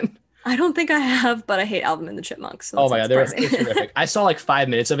Wolfman? I don't think I have, but I hate Alvin and the Chipmunks. So oh my God, they're terrific. I saw like 5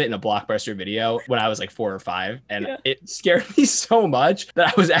 minutes of it in a Blockbuster video when I was like 4 or 5, and it scared me so much that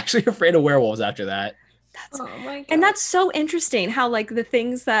I was actually afraid of werewolves after that. Oh my God. And that's so interesting how like the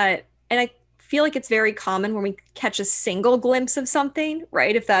things that, and I feel like it's very common when we catch a single glimpse of something,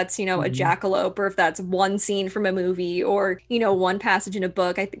 right? If that's, a jackalope, or if that's one scene from a movie, or, one passage in a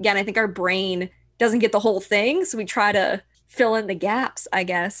book. I think our brain doesn't get the whole thing. So we try to fill in the gaps, I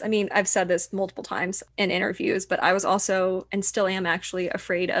guess. I mean, I've said this multiple times in interviews, but I was also, and still am actually,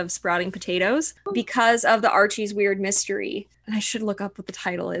 afraid of sprouting potatoes because of the Archie's Weird Mystery. And I should look up what the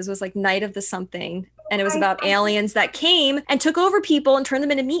title is. It was like Night of the Something. And it was about aliens that came and took over people and turned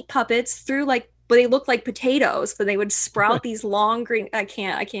them into meat puppets through like, but they looked like potatoes, but they would sprout these long green, I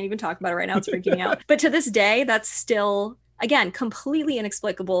can't even talk about it right now. It's freaking me out. But to this day, that's still, again, completely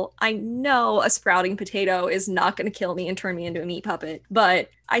inexplicable. I know a sprouting potato is not going to kill me and turn me into a meat puppet, but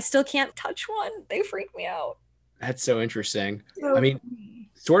I still can't touch one. They freak me out. That's so interesting. I mean,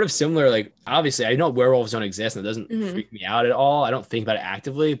 sort of similar, like obviously I know werewolves don't exist and it doesn't freak me out at all. I don't think about it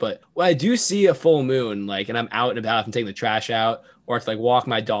actively, but when I do see a full moon, like, and I'm out and about and taking the trash out or to like walk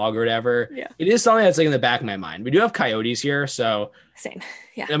my dog or whatever, it is something that's like in the back of my mind. We do have coyotes here. So same.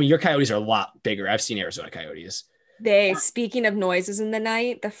 Yeah. I mean, your coyotes are a lot bigger. I've seen Arizona coyotes. Speaking of noises in the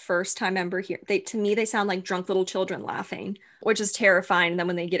night, the first time I ever hear, to me, they sound like drunk little children laughing, which is terrifying. And then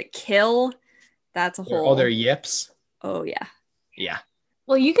when they get a kill, that's a whole. Oh, they're yips. Oh, yeah. Yeah.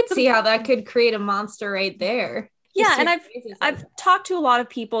 Well, you could see how that could create a monster right there. Yeah, and I've talked to a lot of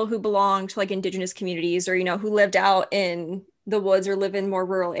people who belong to like indigenous communities, or who lived out in the woods or live in more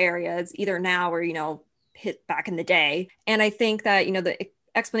rural areas, either now or hit back in the day. And I think that the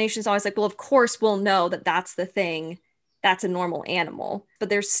explanation is always like, well, of course we'll know that that's the thing, that's a normal animal, but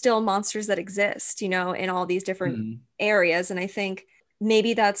there's still monsters that exist in all these different areas. And I think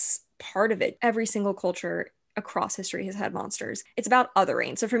maybe that's part of it. Every single culture across history has had monsters. It's about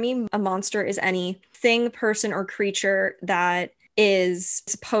othering. So for me, a monster is any thing, person, or creature that is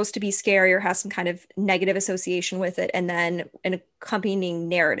supposed to be scary or has some kind of negative association with it, and then an accompanying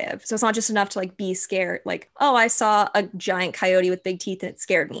narrative. So it's not just enough to like be scared, like, oh, I saw a giant coyote with big teeth and it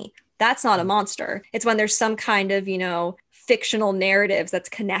scared me. That's not a monster. It's when there's some kind of, fictional narratives that's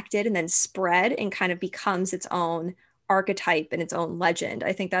connected and then spread and kind of becomes its own archetype and its own legend.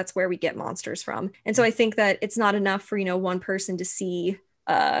 I think that's where we get monsters from. And so I think that it's not enough for, one person to see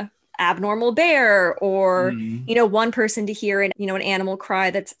abnormal bear, or one person to hear an animal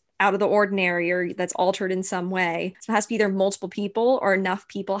cry that's out of the ordinary or that's altered in some way. So it has to be either multiple people or enough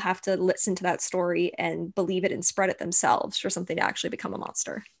people have to listen to that story and believe it and spread it themselves for something to actually become a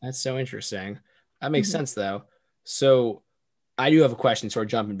monster. That's so interesting. That makes sense though. So I do have a question, sort of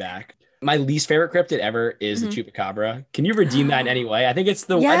jumping back. My least favorite cryptid ever is the chupacabra. Can you redeem that in any way? I think it's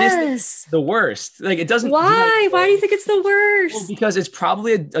the I just think it's the worst. Like it doesn't. Why? Why do you think it's the worst? Well, because it's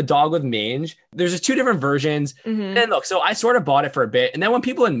probably a dog with mange. There's just two different versions. And look, so I sort of bought it for a bit, and then when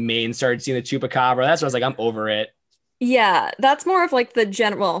people in Maine started seeing the chupacabra, that's when I was like, I'm over it. Yeah, that's more of like the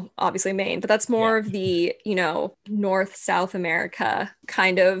general, obviously Maine, but that's more of the, North South America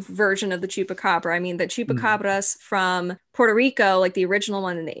kind of version of the chupacabra. I mean, the chupacabras from Puerto Rico, like the original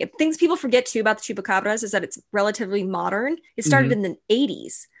one, and the things people forget too about the chupacabras is that it's relatively modern. It started in the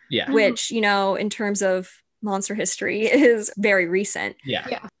 80s, which, in terms of monster history is very recent.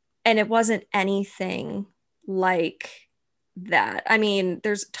 Yeah. And it wasn't anything like that. I mean,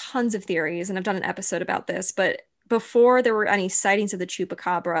 there's tons of theories, and I've done an episode about this, but before there were any sightings of the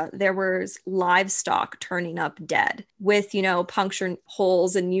chupacabra, there was livestock turning up dead with, punctured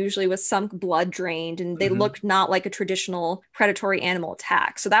holes and usually with some blood drained. And they looked not like a traditional predatory animal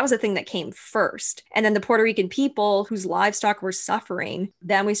attack. So that was the thing that came first. And then the Puerto Rican people whose livestock were suffering,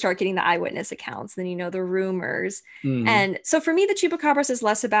 then we start getting the eyewitness accounts, then, the rumors. And so for me, the chupacabras is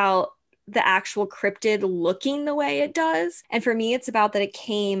less about the actual cryptid looking the way it does. And for me, it's about that it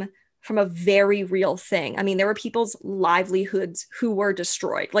came from a very real thing. I mean, there were people's livelihoods who were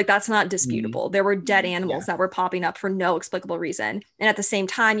destroyed. Like, that's not disputable. There were dead animals that were popping up for no explicable reason. And at the same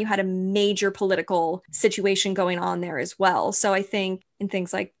time, you had a major political situation going on there as well. So I think in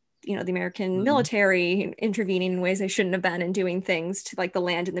things like, the American military intervening in ways they shouldn't have been and doing things to like the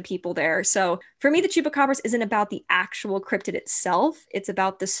land and the people there. So for me, the chupacabras isn't about the actual cryptid itself. It's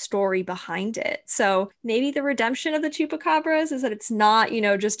about the story behind it. So maybe the redemption of the chupacabras is that it's not,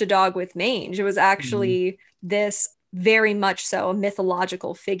 just a dog with mange. It was actually this very much so a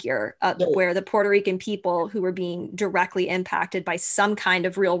mythological figure where the Puerto Rican people who were being directly impacted by some kind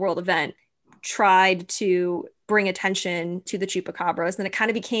of real world event tried to bring attention to the chupacabras. Then it kind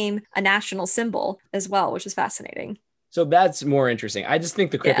of became a national symbol as well, which is fascinating. So that's more interesting. I just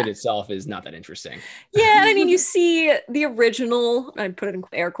think the cryptid itself is not that interesting. Yeah, I mean, you see the original, I put it in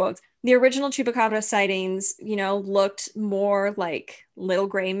air quotes, the original chupacabra sightings, looked more like little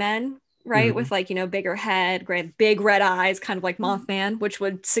gray men, right? With like, bigger head, big red eyes, kind of like Mothman, which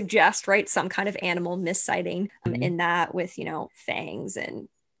would suggest, right, some kind of animal missighting in that with, fangs. And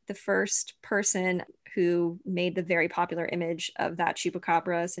the first person who made the very popular image of that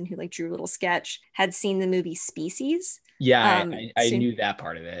chupacabras and who like drew a little sketch had seen the movie Species. Yeah, I knew that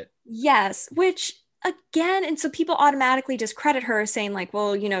part of it. Yes, which again, and so people automatically discredit her saying like,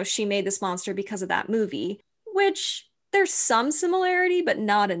 well, she made this monster because of that movie, which there's some similarity, but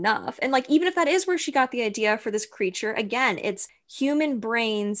not enough. And like, even if that is where she got the idea for this creature, again, it's human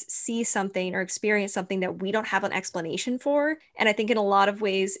brains see something or experience something that we don't have an explanation for. And I think in a lot of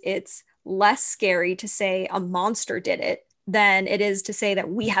ways, it's less scary to say a monster did it than it is to say that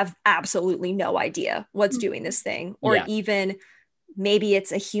we have absolutely no idea what's doing this thing, or even maybe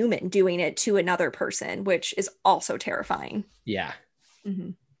it's a human doing it to another person, which is also terrifying. Yeah.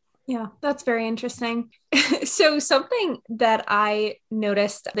 Yeah, that's very interesting. So something that I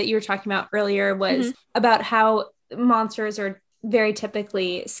noticed that you were talking about earlier was about how monsters are very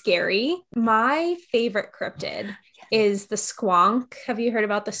typically scary. My favorite cryptid is the squonk. Have you heard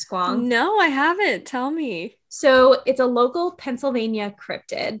about the squonk? No, I haven't. Tell me. So it's a local Pennsylvania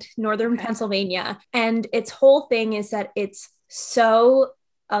cryptid, northern Pennsylvania. And its whole thing is that it's so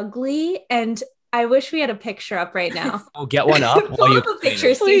ugly. And I wish we had a picture up right now. Oh, get one up while you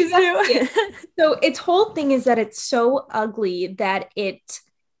pictures. Please do. So its whole thing is that it's so ugly that it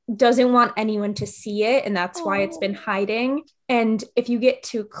doesn't want anyone to see it, and that's why it's been hiding. And if you get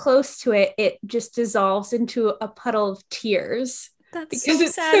too close to it, it just dissolves into a puddle of tears. That's because so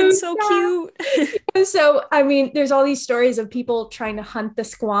sad and so cute. So, I mean, there's all these stories of people trying to hunt the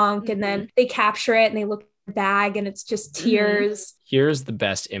squonk, and then they capture it and they look at the bag and it's just tears. Here's the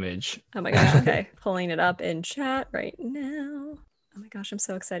best image. Oh my gosh. Okay. Pulling it up in chat right now. Oh my gosh, I'm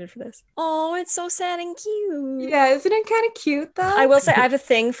so excited for this. Oh, it's so sad and cute. Yeah, isn't it kind of cute though? I will say I have a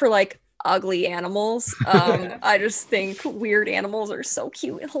thing for like ugly animals. I just think weird animals are so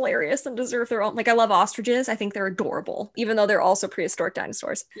cute and hilarious and deserve their own. Like, I love ostriches. I think they're adorable, even though they're also prehistoric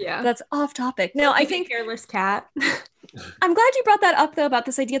dinosaurs. Yeah. That's off topic. No, I think hairless cat. I'm glad you brought that up though, about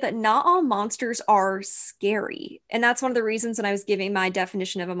this idea that not all monsters are scary. And that's one of the reasons when I was giving my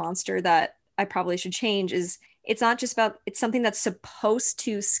definition of a monster that I probably should change is it's not just about, it's something that's supposed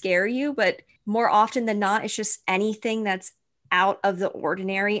to scare you, but more often than not, it's just anything that's out of the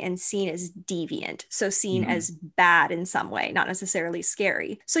ordinary and seen as deviant. So seen as bad in some way, not necessarily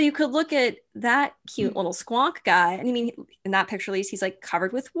scary. So you could look at that cute little squonk guy. And I mean, in that picture, at least he's like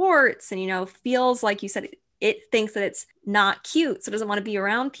covered with warts and, feels like you said, it thinks that it's not cute, so it doesn't want to be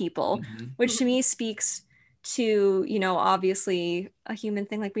around people, which to me speaks to, you know, obviously a human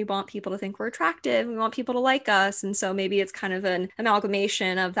thing. Like we want people to think we're attractive, we want people to like us, and so maybe it's kind of an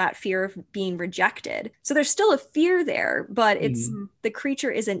amalgamation of that fear of being rejected. So there's still a fear there, but it's the creature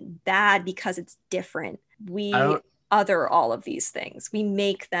isn't bad because it's different. We other all of these things. We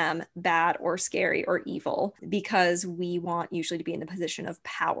make them bad or scary or evil because we want usually to be in the position of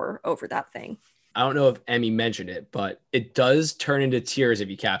power over that thing. I don't know if Emmy mentioned it, but it does turn into tears if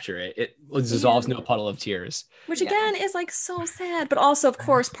you capture it. It dissolves into a puddle of tears. Which again is like so sad, but also of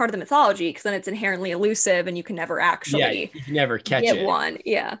course part of the mythology, because then it's inherently elusive and you can never actually you can never catch get it. one.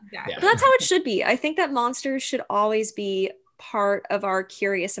 Yeah. But that's how it should be. I think that monsters should always be part of our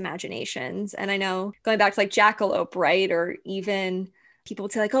curious imaginations. And I know going back to like jackalope, right? Or even people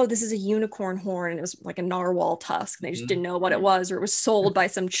would say like, oh, this is a unicorn horn, and it was like a narwhal tusk, and they just didn't know what it was, or it was sold by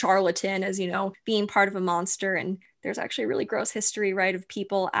some charlatan as, you know, being part of a monster. And there's actually a really gross history, right, of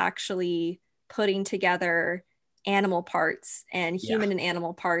people actually putting together animal parts and human and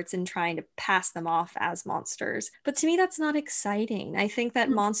animal parts and trying to pass them off as monsters. But to me, that's not exciting. I think that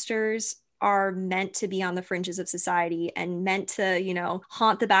monsters are meant to be on the fringes of society and meant to, you know,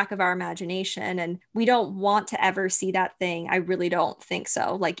 haunt the back of our imagination. And we don't want to ever see that thing. I really don't think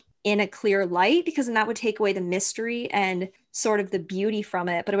so. Like in a clear light, because then that would take away the mystery and sort of the beauty from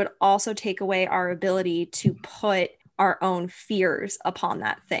it. But it would also take away our ability to put our own fears upon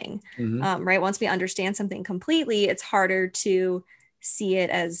that thing. Right? Once we understand something completely, it's harder to see it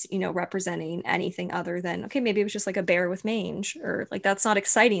as, you know, representing anything other than, okay, maybe it was just like a bear with mange, or like that's not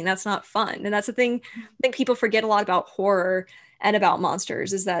exciting, that's not fun. And that's the thing I think people forget a lot about horror and about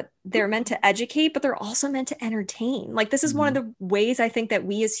monsters, is that they're meant to educate, but they're also meant to entertain. Like this is one of the ways I think that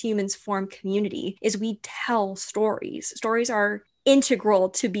we as humans form community, is we tell stories. Stories are integral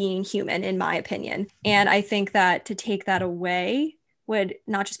to being human, in my opinion. And I think that to take that away would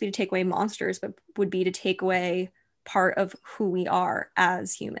not just be to take away monsters, but would be to take away part of who we are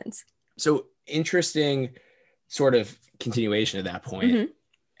as humans. So interesting sort of continuation of that point,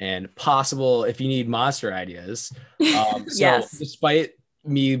 and possible if you need monster ideas. So despite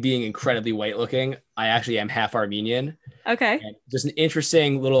me being incredibly white looking, I actually am half Armenian. Okay. And just an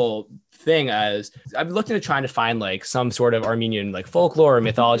interesting little thing, as I've been looking at trying to find like some sort of Armenian like folklore or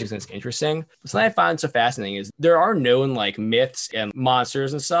mythology, because it's interesting. Something I found so fascinating is there are known like myths and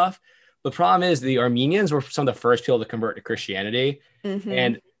monsters and stuff. The problem is the Armenians were some of the first people to convert to Christianity.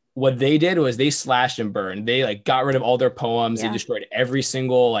 And what they did was they slashed and burned. They like got rid of all their poems. They destroyed every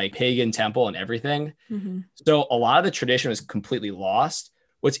single like pagan temple and everything. So a lot of the tradition was completely lost.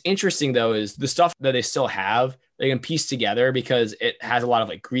 What's interesting though is the stuff that they still have, they can piece together because it has a lot of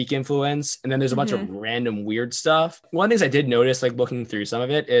like Greek influence. And then there's a bunch of random weird stuff. One of the things I did notice, like looking through some of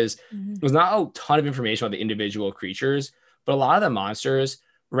it, is there's not a ton of information about the individual creatures, but a lot of the monsters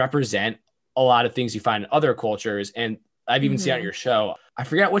represent a lot of things you find in other cultures. And I've even seen on your show, I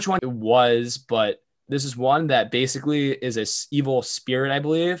forget which one it was, but this is one that basically is a evil spirit, I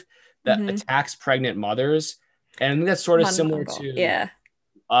believe, that attacks pregnant mothers. And I think that's sort of similar to,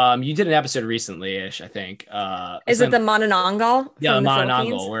 you did an episode recently-ish, I think. Is it the Manananggal? Yeah, the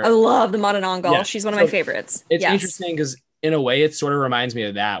Manananggal. I love the Manananggal. Yeah, she's one of my favorites. It's interesting because in a way, it sort of reminds me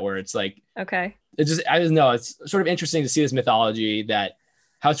of that, where it's like, I just know it's sort of interesting to see this mythology, that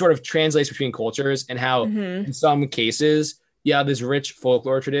how it sort of translates between cultures, and how in some cases, this rich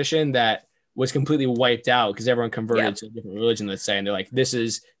folklore tradition that was completely wiped out because everyone converted to a different religion, let's say, and they're like, this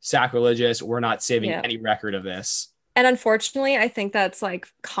is sacrilegious. We're not saving any record of this. And unfortunately, I think that's like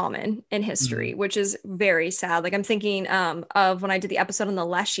common in history, which is very sad. Like I'm thinking of when I did the episode on the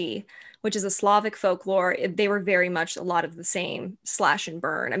Leshy, which is a Slavic folklore. They were very much a lot of the same slash and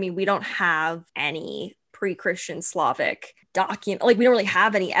burn. I mean, we don't have any pre-Christian Slavic document, like we don't really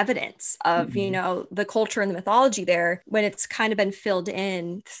have any evidence of, you know, the culture and the mythology there, when it's kind of been filled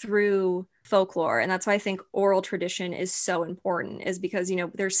in through folklore. And that's why I think oral tradition is so important, is because, you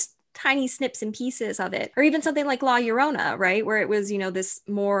know, there's tiny snips and pieces of it. Or even something like La Llorona, right, where it was, you know, this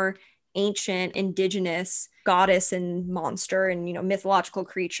more ancient indigenous goddess and monster and, you know, mythological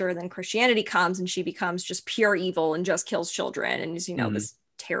creature. Then Christianity comes and she becomes just pure evil and just kills children and is, you know, this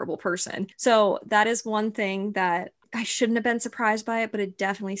terrible person. So that is one thing that I shouldn't have been surprised by it, but it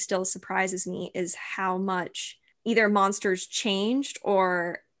definitely still surprises me, is how much either monsters changed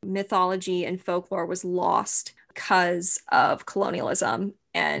or mythology and folklore was lost because of colonialism,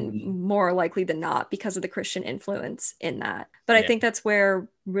 and more likely than not because of the Christian influence in that. But I think that's where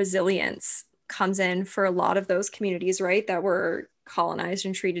resilience comes in for a lot of those communities, right, that were colonized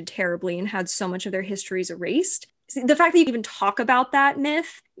and treated terribly and had so much of their histories erased. the fact that you even talk about that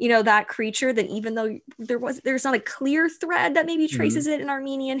myth, you know, that creature, that even though there's not a clear thread that maybe traces it in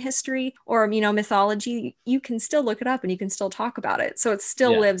Armenian history or, you know, mythology, you can still look it up and you can still talk about it. So it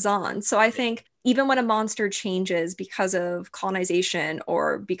still lives on. So I think even when a monster changes because of colonization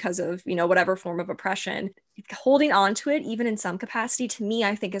or because of, you know, whatever form of oppression, holding on to it, even in some capacity, to me,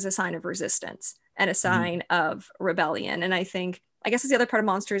 I think is a sign of resistance and a sign of rebellion. And I guess it's the other part of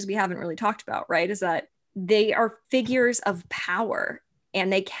monsters we haven't really talked about, right? Is that they are figures of power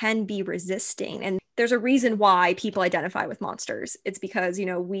and they can be resisting. And there's a reason why people identify with monsters. It's because, you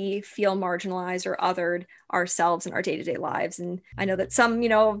know, we feel marginalized or othered ourselves in our day-to-day lives. And I know that some, you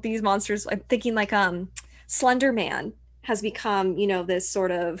know, these monsters, I'm thinking like Slender Man has become, you know, this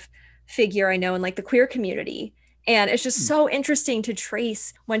sort of figure I know in like the queer community. And it's just so interesting to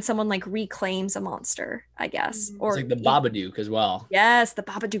trace when someone like reclaims a monster, I guess. Or it's like the Babadook as well. Yes, the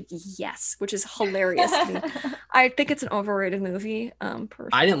Babadook, yes, which is hilarious to me. I think it's an overrated movie.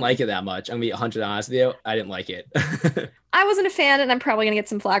 I didn't like it that much. I'm gonna be 100 honest with you. I didn't like it. I wasn't a fan, and I'm probably gonna get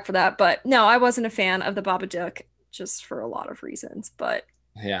some flack for that. But no, I wasn't a fan of the Babadook, just for a lot of reasons. But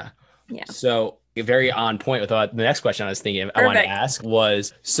yeah. So very on point with the next question I was thinking I wanted to ask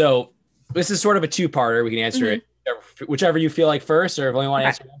was, so this is sort of a two-parter. We can answer it whichever you feel like first, or if you only want to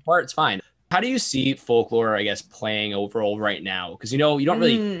answer one part, it's fine. How do you see folklore, I guess, playing overall right now? Because, you know, you don't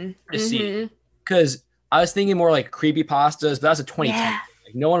really see, because I was thinking more like creepypastas, but that's a 2010.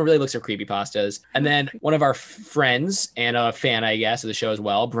 Like, no one really looks at creepypastas. And then one of our friends and a fan, I guess, of the show as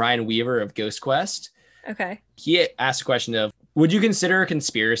well, Brian Weaver of Ghost Quest. Okay. He asked a question of, would you consider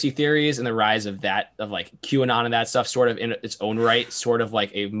conspiracy theories and the rise of that, of like QAnon and that stuff, sort of in its own right, sort of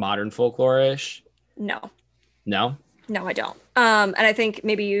like a modern folklore-ish? No. No? No, I don't. And I think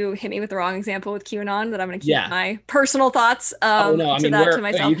maybe you hit me with the wrong example with QAnon, that I'm going to keep my personal thoughts oh, no. I mean, to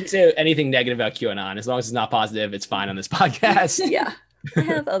myself. You can say anything negative about QAnon. As long as it's not positive, it's fine on this podcast. Yeah. I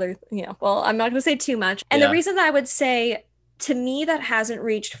have other, you know, well, I'm not going to say too much. And the reason that I would say, to me, that hasn't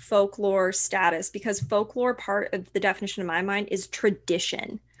reached folklore status, because folklore, part of the definition in my mind, is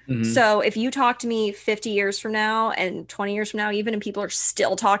tradition. So if you talk to me 50 years from now and 20 years from now, even, and people are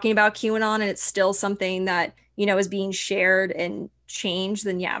still talking about QAnon and it's still something that, you know, is being shared and changed,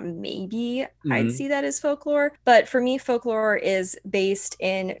 then yeah, maybe I'd see that as folklore. But for me, folklore is based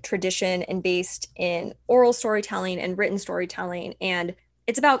in tradition and based in oral storytelling and written storytelling. And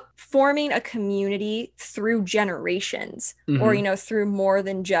it's about forming a community through generations or, you know, through more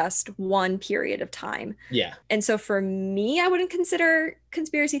than just one period of time. Yeah. And so for me, I wouldn't consider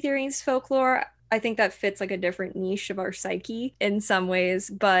conspiracy theories folklore. I think that fits like a different niche of our psyche in some ways.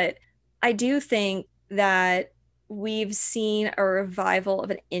 But I do think that we've seen a revival of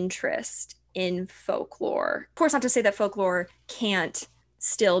an interest in folklore. Of course, not to say that folklore can't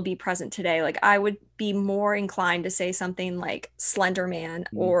still be present today. Like, I would be more inclined to say something like Slender Man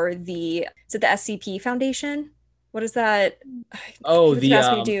or is it the SCP Foundation? What is that? Oh,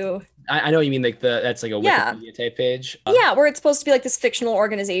 I know what you mean, like that's like a Wikipedia type page. Yeah, where it's supposed to be like this fictional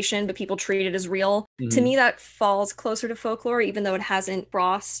organization, but people treat it as real. To me, that falls closer to folklore, even though it hasn't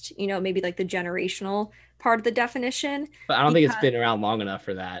crossed, you know, maybe like the generational part of the definition. But I don't think it's been around long enough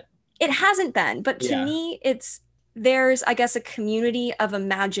for that. It hasn't been, but to me, there's, I guess, a community of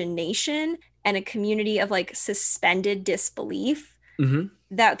imagination and a community of like suspended disbelief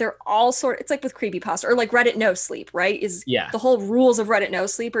that they're all it's like with creepypasta or like Reddit No Sleep, right? The whole rules of Reddit No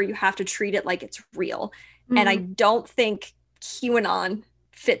Sleep are you have to treat it like it's real. And I don't think QAnon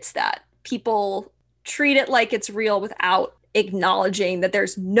fits that. People treat it like it's real without acknowledging that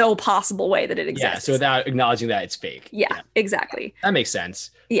there's no possible way that it exists. Yeah, so without acknowledging that it's fake. Yeah, exactly. That makes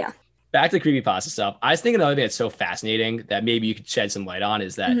sense. Yeah. Back to the creepypasta stuff. I was thinking another thing that's so fascinating that maybe you could shed some light on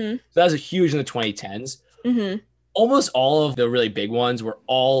is that that was a huge in the 2010s. Almost all of the really big ones were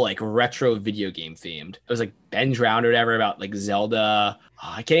all like retro video game themed. It was like Ben Drowned or whatever about like Zelda.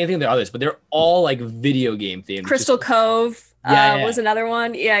 I can't even think of the others, but they're all like video game themed. Crystal Cove was another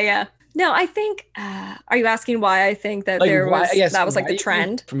one. Yeah. No, I think, are you asking why I think that like, that was like the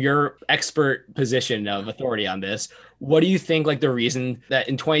trend? From your expert position of authority on this, what do you think like the reason that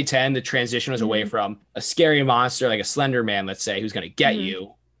in 2010, the transition was away from a scary monster, like a Slender Man, let's say, who's going to get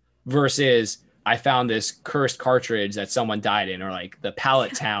you, versus I found this cursed cartridge that someone died in, or like the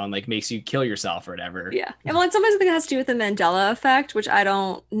Pallet Town, like makes you kill yourself or whatever. Yeah. And well, in some ways I think it has to do with the Mandela effect, which I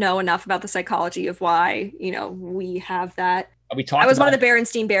don't know enough about the psychology of why, you know, we have that. I was one of the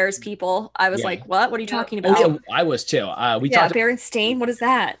Berenstain Bears people. I was like, what? What are you talking about? Oh, yeah, I was too. Berenstain. What is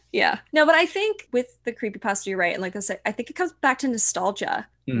that? Yeah. No, but I think with the creepypasta, you're right. And like I said, I think it comes back to nostalgia,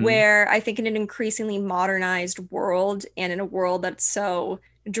 where I think in an increasingly modernized world and in a world that's so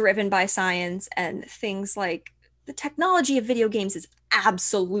driven by science and things like the technology of video games is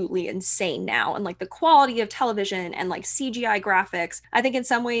absolutely insane now. And like the quality of television and like CGI graphics, I think in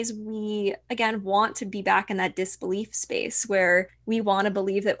some ways we, again, want to be back in that disbelief space where we want to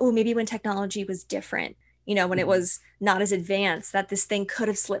believe that, oh, maybe when technology was different, you know, when it was not as advanced, that this thing could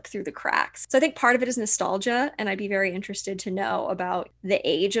have slipped through the cracks. So I think part of it is nostalgia. And I'd be very interested to know about the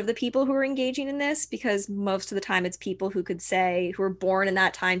age of the people who are engaging in this, because most of the time it's people who could say, who were born in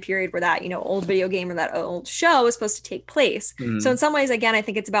that time period where that, you know, old video game or that old show is supposed to take place. So in some ways, again, I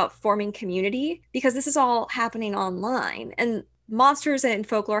think it's about forming community, because this is all happening online. And monsters and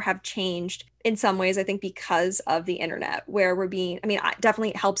folklore have changed in some ways, I think, because of the internet, where we're being, I mean, it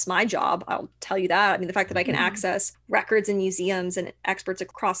definitely helps my job. I'll tell you that. I mean, the fact that I can access records in museums and experts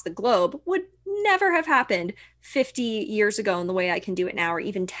across the globe would never have happened 50 years ago in the way I can do it now, or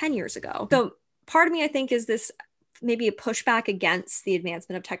even 10 years ago. So part of me, I think, is this maybe a pushback against the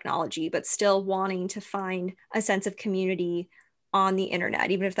advancement of technology, but still wanting to find a sense of community on the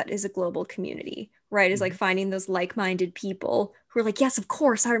internet, even if that is a global community, right? Is like finding those like-minded people who are like, yes, of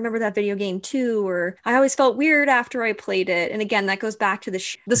course, I remember that video game too, or I always felt weird after I played it. And again, that goes back to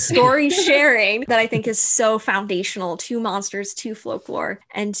the story sharing that I think is so foundational to monsters, to folklore,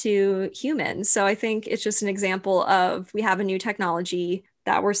 and to humans. So I think it's just an example of, we have a new technology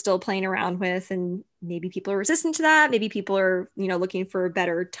that we're still playing around with, and maybe people are resistant to that. Maybe people are, you know, looking for a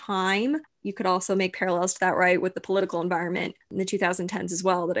better time. You could also make parallels to that, right, with the political environment in the 2010s as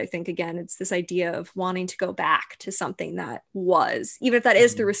well, that I think, again, it's this idea of wanting to go back to something that was, even if that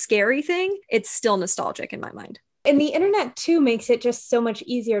is through a scary thing, it's still nostalgic in my mind. And the internet too makes it just so much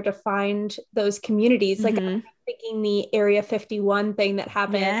easier to find those communities. Like I'm thinking the Area 51 thing that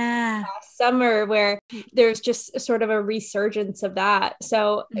happened last summer, where there's just sort of a resurgence of that.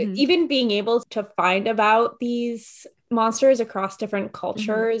 So even being able to find about these monsters across different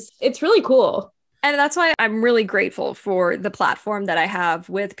cultures, it's really cool. And that's why I'm really grateful for the platform that I have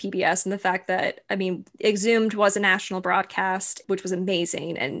with PBS, and the fact that, I mean, Exhumed was a national broadcast, which was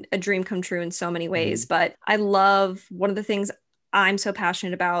amazing and a dream come true in so many ways. But I love, one of the things I'm so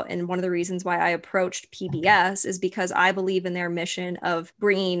passionate about, and one of the reasons why I approached PBS, is because I believe in their mission of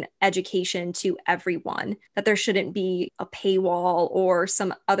bringing education to everyone, that there shouldn't be a paywall or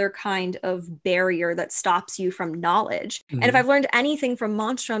some other kind of barrier that stops you from knowledge. And if I've learned anything from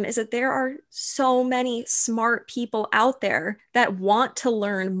Monstrum, is that there are so many smart people out there that want to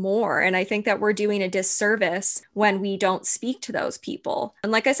learn more. And I think that we're doing a disservice when we don't speak to those people.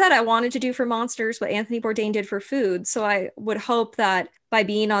 And like I said, I wanted to do for monsters what Anthony Bourdain did for food. So I would hope that by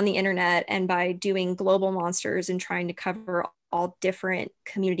being on the internet and by doing global monsters and trying to cover all different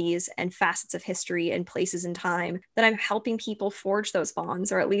communities and facets of history and places in time, that I'm helping people forge those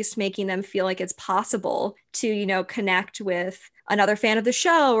bonds, or at least making them feel like it's possible to, you know, connect with another fan of the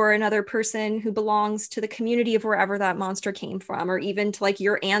show, or another person who belongs to the community of wherever that monster came from, or even to like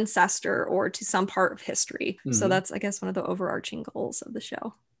your ancestor or to some part of history. So that's, I guess, one of the overarching goals of the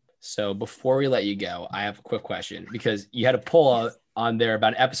show. So before we let you go, I have a quick question, because you had a poll on there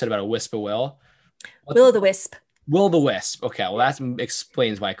about an episode about a Wisp of Will. Will-o'-the-Wisp. Will-o'-the-Wisp. Okay, well, that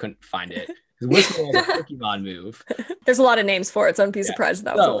explains why I couldn't find it. Wisp of Will is a Pokemon move. There's a lot of names for it, so I'd be surprised if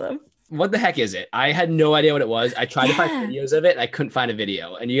that was one of them. What the heck is it? I had no idea what it was. I tried to find videos of it, and I couldn't find a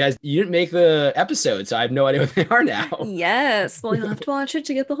video. And you didn't make the episode, so I have no idea what they are now. Yes, well, you'll have to watch it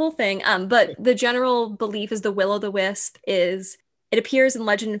to get the whole thing. But the general belief is the Will-o'-the-Wisp is, it appears in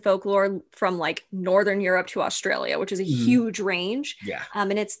legend and folklore from like Northern Europe to Australia, which is a huge range. Yeah.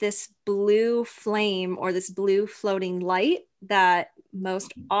 And it's this blue flame, or this blue floating light, that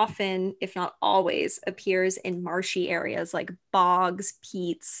most often, if not always, appears in marshy areas like bogs,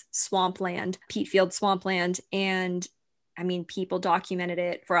 peats, swampland, peat field swampland. And I mean, people documented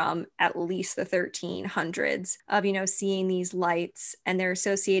it from at least the 1300s of, you know, seeing these lights, and they're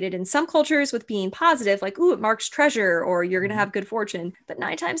associated in some cultures with being positive, like, ooh, it marks treasure, or you're going to have good fortune. But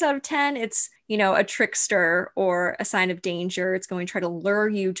 9 times out of 10, it's, you know, a trickster or a sign of danger. It's going to try to lure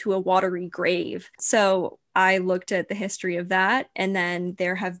you to a watery grave. So I looked at the history of that, and then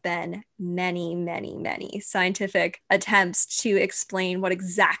there have been many, many, many scientific attempts to explain what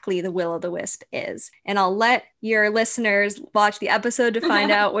exactly the Will-o'-the-Wisp is. And I'll let your listeners watch the episode to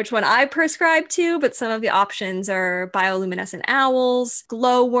find out which one I prescribe to, but some of the options are bioluminescent owls,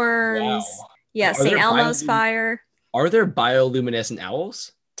 glowworms, St. Elmo's fire. Are there bioluminescent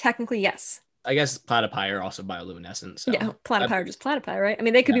owls? Technically, yes. I guess platypi are also bioluminescent. So Yeah, platypi are just platypi, right? I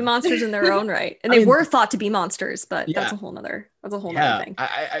mean, they could be monsters in their own right, and I they mean, were thought to be monsters, but yeah. that's a whole nother thing.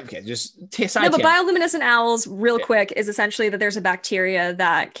 Okay, just No, but bioluminescent owls, real quick, is essentially that there's a bacteria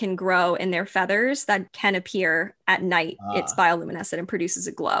that can grow in their feathers that can appear at night. It's bioluminescent and produces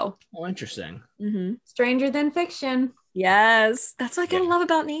a glow. Oh, interesting. Mm-hmm. Stranger than fiction. Yes, that's what I gotta love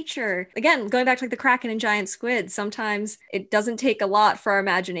about nature. Again, going back to like the kraken and giant squid, sometimes it doesn't take a lot for our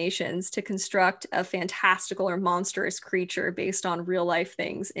imaginations to construct a fantastical or monstrous creature based on real life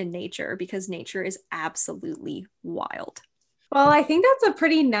things in nature, because nature is absolutely wild. Well, I think that's a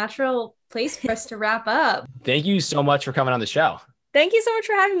pretty natural place for us to wrap up. Thank you so much for coming on the show. Thank you so much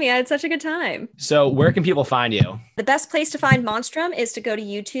for having me. I had such a good time. So where can people find you? The best place to find Monstrum is to go to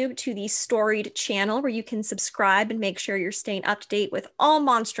YouTube to the Storied channel, where you can subscribe and make sure you're staying up to date with all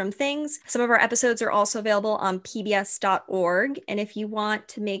Monstrum things. Some of our episodes are also available on pbs.org. And if you want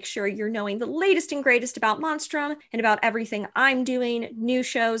to make sure you're knowing the latest and greatest about Monstrum and about everything I'm doing, new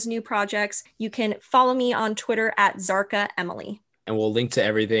shows, new projects, you can follow me on Twitter at Zarka Emily. And we'll link to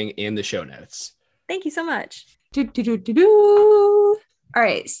everything in the show notes. Thank you so much. All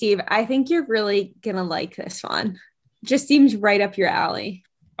right, Steve, I think you're really gonna like this one. Just seems right up your alley.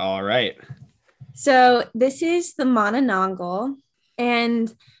 All right. So this is the Manananggal,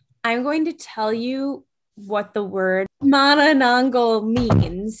 and I'm going to tell you what the word Manananggal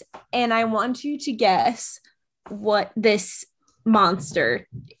means, and I want you to guess what this monster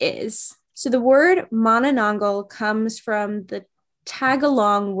is. So the word Manananggal comes from the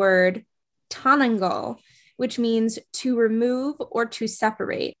Tagalog word Tananggal, which means to remove or to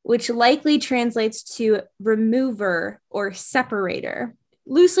separate, which likely translates to remover or separator,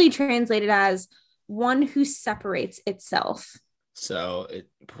 loosely translated as one who separates itself. So it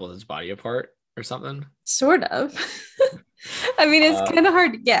pulls its body apart or something? Sort of. I mean, it's kind of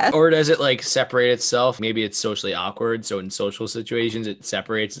hard to guess. Or does it like separate itself? Maybe it's socially awkward. So in social situations, it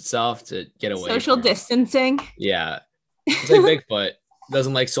separates itself to get away. Social distancing. Yeah. It's like Bigfoot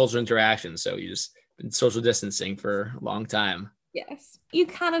doesn't like social interaction. So you just been social distancing for a long time. Yes. You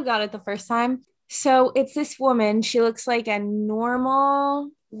kind of got it the first time. So it's this woman. She looks like a normal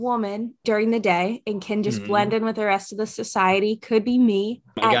woman during the day and can just blend in with the rest of the society. Could be me.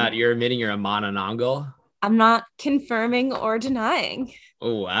 Oh my God, you're admitting you're a Manananggal? I'm not confirming or denying.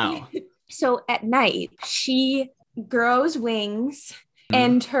 Oh, wow. So at night, she grows wings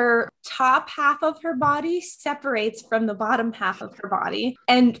and her top half of her body separates from the bottom half of her body.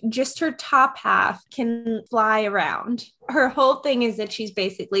 And just her top half can fly around. Her whole thing is that she's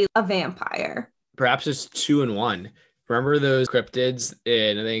basically a vampire. Perhaps it's 2 in 1. Remember those cryptids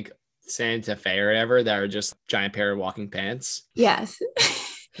in, I think, Santa Fe or whatever, that are just giant pair of walking pants? Yes.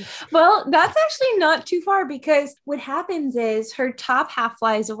 Well, that's actually not too far, because what happens is her top half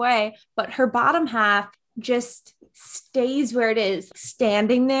flies away, but her bottom half just stays where it is,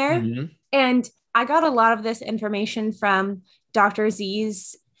 standing there. And I got a lot of this information from Dr.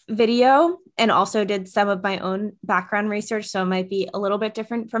 Z's video and also did some of my own background research, so it might be a little bit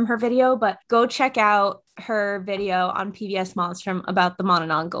different from her video, but go check out her video on PBS Monstrum about the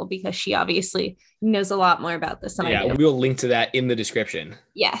Manananggal, because she obviously knows a lot more about this than I do. We'll link to that in the description.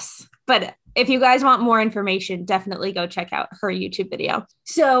 Yes, but if you guys want more information, definitely go check out her YouTube video.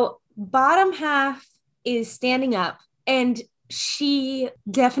 So bottom half is standing up, and she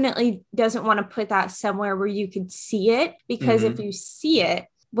definitely doesn't want to put that somewhere where you could see it, because if you see it,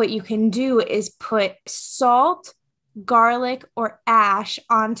 what you can do is put salt, garlic, or ash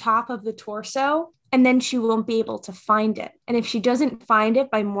on top of the torso, and then she won't be able to find it. And if she doesn't find it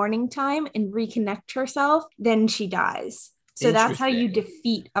by morning time and reconnect herself, then she dies. So that's how you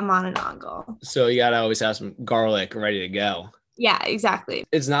defeat a Manananggal. So you gotta always have some garlic ready to go. Yeah, exactly.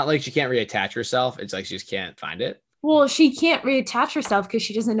 It's not like she can't reattach herself. It's like she just can't find it. Well, she can't reattach herself because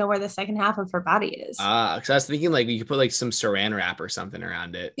she doesn't know where the second half of her body is. Because I was thinking like you could put like some saran wrap or something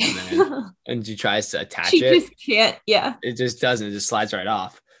around it, and then and she tries to attach she it. She just can't. Yeah. It just doesn't. It just slides right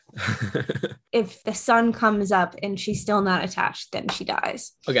off. If the sun comes up and she's still not attached, then she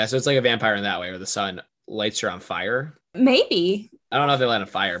dies. Okay, so it's like a vampire in that way, where the sun lights her on fire. Maybe. I don't know if they light on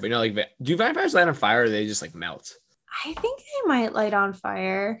fire, but you know, like, do vampires light on fire, or do they just like melt? I think they might light on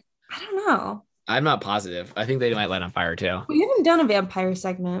fire. I don't know. I'm not positive. I think they might light on fire too. We haven't done a vampire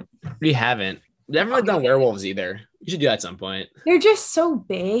segment. We haven't. We haven't really done werewolves either. We should do that at some point. They're just so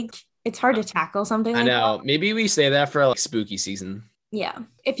big. It's hard to tackle something like that. I know. Maybe we say that for like spooky season. Yeah.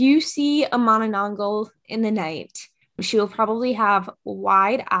 If you see a Manananggal in the night, she will probably have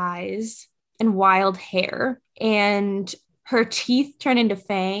wide eyes and wild hair, and her teeth turn into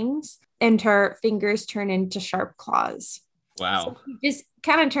fangs, and her fingers turn into sharp claws. Wow. He just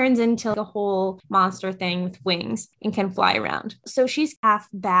kind of turns into like a whole monster thing with wings and can fly around. So she's half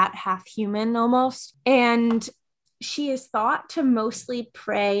bat, half human almost. And she is thought to mostly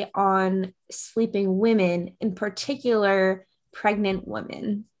prey on sleeping women, in particular, pregnant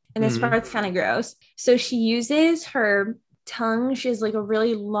women. And this part's kind of gross. So she uses her tongue. She has like a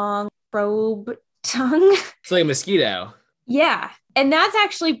really long probe tongue. It's like a mosquito. Yeah. And that's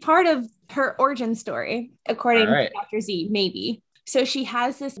actually part of her origin story, according to Dr. Z, maybe. So she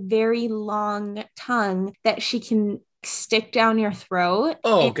has this very long tongue that she can stick down your throat.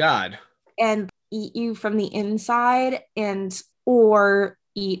 Oh, God. And eat you from the inside or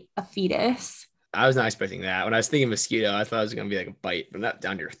eat a fetus. I was not expecting that. When I was thinking mosquito, I thought it was going to be like a bite, but not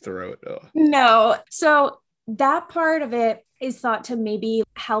down your throat. Oh. No. So that part of it is thought to maybe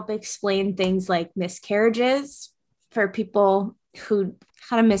help explain things like miscarriages for people who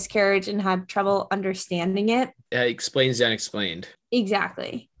had a miscarriage and had trouble understanding it. It explains the unexplained.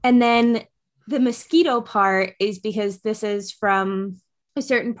 Exactly. And then the mosquito part is because this is from a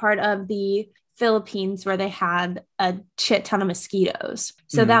certain part of the Philippines where they had a shit ton of mosquitoes.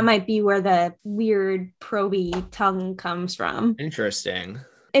 So that might be where the weird proby tongue comes from. Interesting.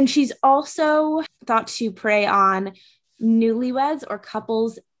 And she's also thought to prey on newlyweds or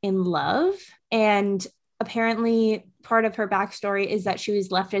couples in love. And apparently part of her backstory is that she was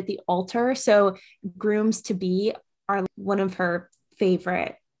left at the altar. So grooms to be are one of her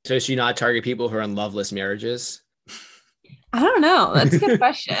favorite. So does she not target people who are in loveless marriages? I don't know. That's a good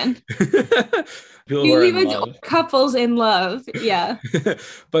question. Newlyweds, couples in love. Yeah.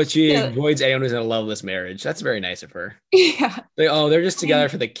 But she avoids anyone who's in a loveless marriage. That's very nice of her. Yeah. Like, oh, they're just together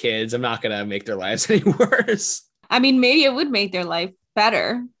for the kids. I'm not going to make their lives any worse. I mean, maybe it would make their life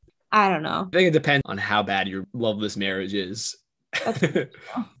better. I don't know. I think it depends on how bad your loveless marriage is.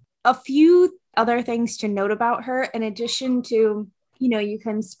 A few other things to note about her, in addition to, you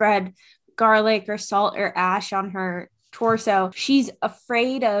can spread garlic or salt or ash on her torso. She's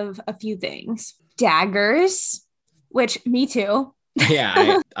afraid of a few things. Daggers, which me too.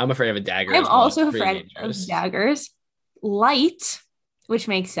 Yeah, I'm afraid of a dagger. I'm also afraid of daggers. Light, which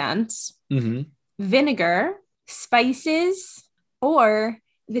makes sense. Vinegar, spices, or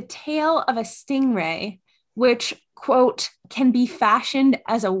the tail of a stingray, which, quote, can be fashioned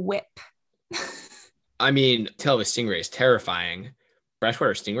as a whip. I mean, tail of a stingray is terrifying.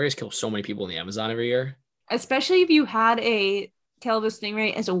 Freshwater stingrays kill so many people in the Amazon every year. Especially if you had a tail of a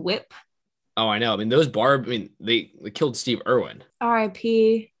stingray as a whip. Oh, I know. I mean, they killed Steve Irwin.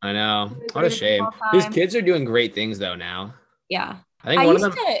 R.I.P. I know. What a shame. His kids are doing great things, though, now. Yeah. I used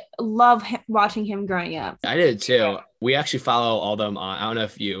to love watching him growing up. I did, too. Yeah. We actually follow all of them on, I don't know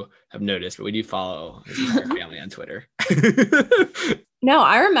if you have noticed, but we do follow his entire family on Twitter. No,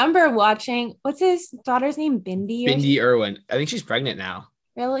 I remember watching, what's his daughter's name? Bindi? Bindi Irwin. I think she's pregnant now.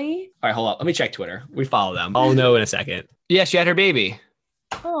 Really? All right, hold up. Let me check Twitter. We follow them. I'll know in a second. Yeah, she had her baby.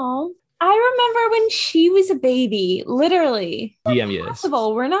 Oh, I remember when she was a baby, literally. DM you this.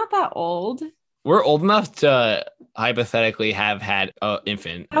 We're not that old. We're old enough to hypothetically have had an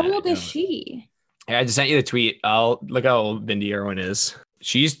infant. How old is she? Yeah, I just sent you the tweet. Look how old Bindi Irwin is.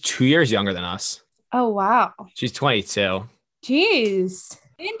 She's 2 years younger than us. Oh, wow. She's 22. Jeez.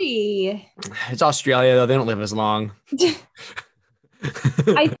 Bindi. It's Australia, though. They don't live as long.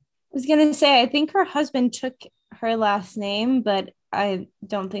 I was going to say, I think her husband took her last name, but I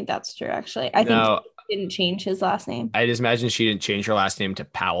don't think that's true, actually. I think he didn't change his last name. I just imagine she didn't change her last name to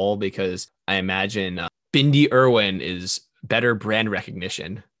Powell because I imagine Bindi Irwin is better brand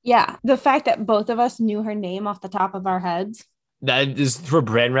recognition. Yeah. The fact that both of us knew her name off the top of our heads. That is for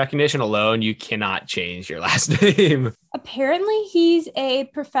brand recognition alone. You cannot change your last name. Apparently, he's a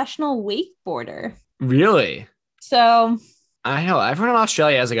professional wakeboarder. Really? So I know everyone in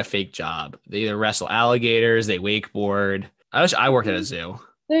Australia has like a fake job. They either wrestle alligators, they wakeboard. I wish I worked at a zoo.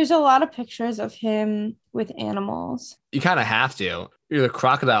 There's a lot of pictures of him with animals. You kind of have to. You're the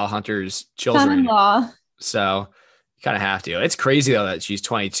crocodile hunter's children. Son-in-law. So you kind of have to. It's crazy though that she's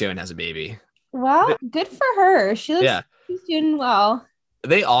 22 and has a baby. Well, good for her. She's doing well.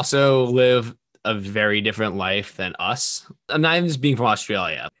 They also live a very different life than us. I'm not even just being from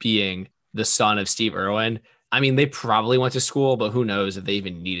Australia, being the son of Steve Irwin. I mean, they probably went to school, but who knows if they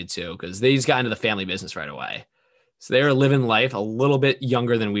even needed to because they just got into the family business right away. So they were living life a little bit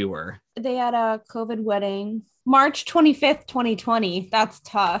younger than we were. They had a COVID wedding, March 25th, 2020. That's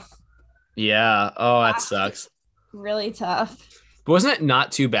tough. Yeah. Oh, that sucks. Really tough. But wasn't it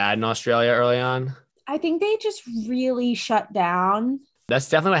not too bad in Australia early on? I think they just really shut down. That's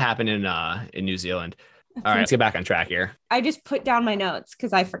definitely what happened in New Zealand. All right, let's get back on track here. I just put down my notes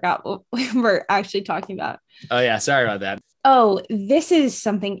because I forgot what we were actually talking about. Oh yeah, sorry about that. Oh, this is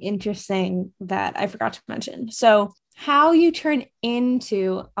something interesting that I forgot to mention. So, how you turn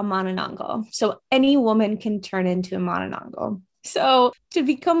into a Mononongo. So, any woman can turn into a Mononongo. So, to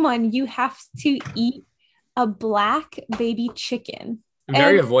become one, you have to eat a black baby chicken.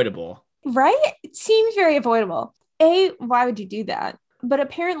 Very And- avoidable. Right? It seems very avoidable. Why would you do that? But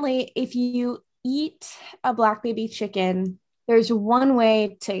apparently, if you eat a black baby chicken, there's one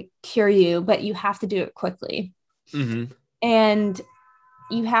way to cure you, but you have to do it quickly. Mm-hmm. And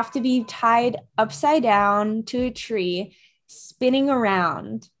you have to be tied upside down to a tree, spinning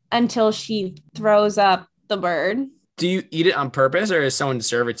around until she throws up the bird. Do you eat it on purpose, or is someone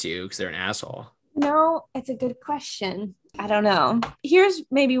serve it to you because they're an asshole? No, it's a good question. I don't know. Here's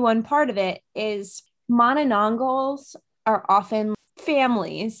maybe one part of it is Mononongals are often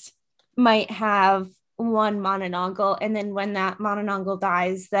families might have one Mononongal, and then when that Mononongal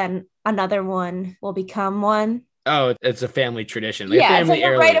dies, then another one will become one. Oh, it's a family tradition. Like Yeah, a it's family like a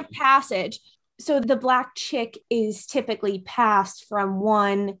heirloom. rite of passage. So the black chick is typically passed from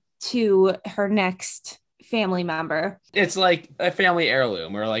one to her next family member. It's like a family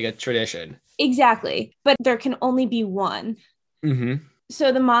heirloom or like a tradition. Exactly. But there can only be one. Mm-hmm.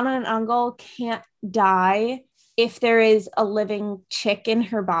 So the Mononongal can't die if there is a living chick in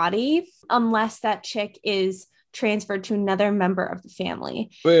her body, unless that chick is transferred to another member of the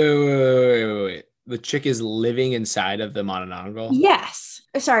family. Wait. The chick is living inside of the Mononongal? Yes.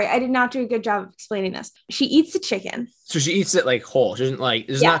 Sorry, I did not do a good job of explaining this. She eats the chicken. So she eats it like whole. She doesn't like,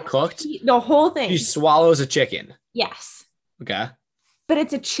 it's not cooked. The whole thing. She swallows a chicken. Yes. Okay. But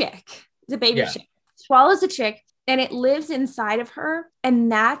it's a chick. It's a baby Yeah. chick. Swallows a chick and it lives inside of her. And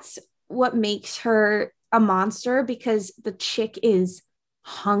that's what makes her a monster, because the chick is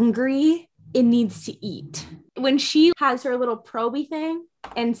hungry. It needs to eat. When she has her little proby thing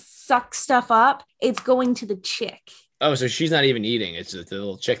and sucks stuff up, it's going to the chick. Oh, so she's not even eating. It's just the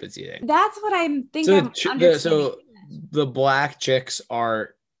little chick that's eating. That's what I'm thinking. So, understanding. the black chicks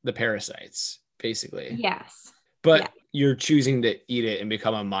are the parasites, basically. Yes. But yeah. you're choosing to eat it and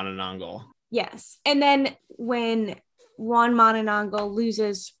become a Mononongal. Yes. And then when one Mononongal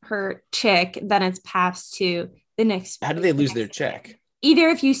loses her chick, then it's passed to the next. How do they lose their chick? Either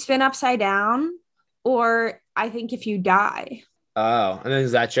if you spin upside down, or I think if you die. Oh, and then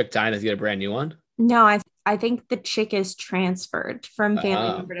is that chick dying to get a brand new one? No, I think the chick is transferred from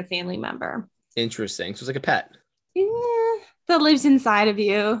family member to family member. Interesting. So it's like a pet. Yeah, that lives inside of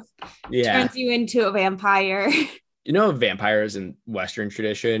you. Yeah. Turns you into a vampire. You know, vampires in Western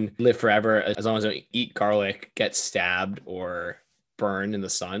tradition live forever as long as they don't eat garlic, get stabbed, or burned in the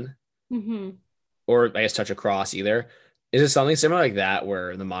sun, or I guess touch a cross either. Is it something similar like that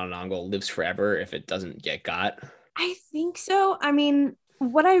where the Mononongal lives forever if it doesn't get got? I think so. I mean,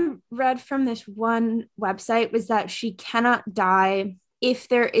 what I read from this one website was that she cannot die if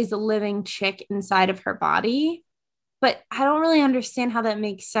there is a living chick inside of her body. But I don't really understand how that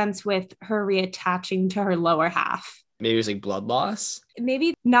makes sense with her reattaching to her lower half. Maybe it's like blood loss.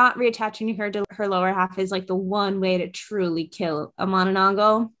 Maybe not reattaching her to her lower half is like the one way to truly kill a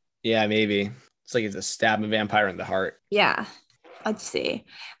Mononongal. Yeah, maybe. It's like it's a stab a vampire in the heart. Yeah, let's see.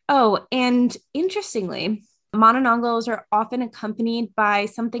 Oh, and interestingly, Mononongals are often accompanied by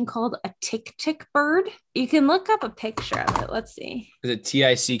something called a tick-tick bird. You can look up a picture of it. Let's see. Is it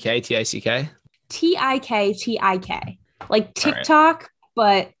Tick? Tick, Tik. Like TikTok,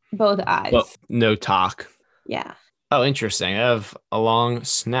 but both eyes. Well, no talk. Yeah. Oh, interesting. I have a long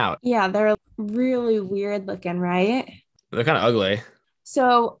snout. Yeah, they're really weird looking, right? They're kind of ugly.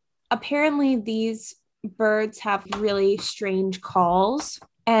 So apparently these birds have really strange calls.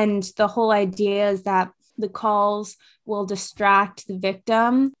 And the whole idea is that the calls will distract the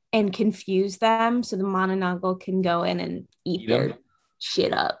victim and confuse them so the Mononongal can go in and eat their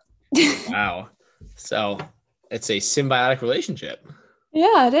shit up. Wow. So it's a symbiotic relationship.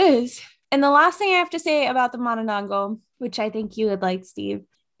 Yeah, it is. And the last thing I have to say about the Mononongal, which I think you would like, Steve,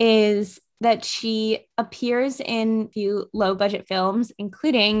 is that she appears in a few low budget films,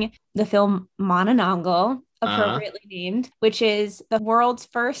 including the film Mononongal, appropriately named, which is the world's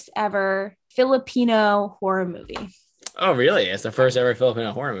first ever Filipino horror movie. Oh, really? It's the first ever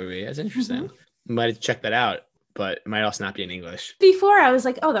Filipino horror movie. That's interesting. Might have to check that out, but it might also not be in English. Before I was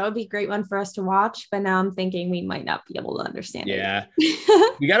like, oh, that would be a great one for us to watch. But now I'm thinking we might not be able to understand it. Yeah.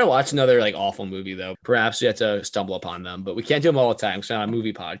 We got to watch another like awful movie though. Perhaps we have to stumble upon them, but we can't do them all the time. It's not a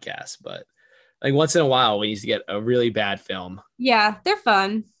movie podcast, but like once in a while we need to get a really bad film. Yeah, they're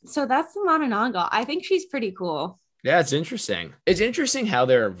fun. So that's the Mononongal. I think she's pretty cool. Yeah, it's interesting. It's interesting how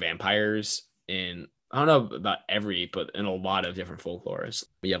there are vampires in I don't know about every, but in a lot of different folklores.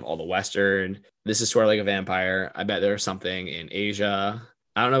 You have all the Western. This is sort of like a vampire. I bet there's something in Asia.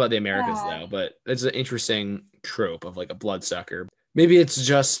 I don't know about the Americas Yeah. though, but it's an interesting trope of like a bloodsucker. Maybe it's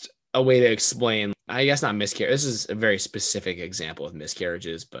just a way to explain, I guess not miscarriage. This is a very specific example of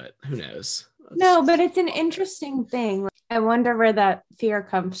miscarriages, but who knows? No, but it's an interesting thing. I wonder where that fear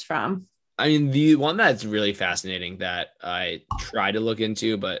comes from. I mean, the one that's really fascinating that I tried to look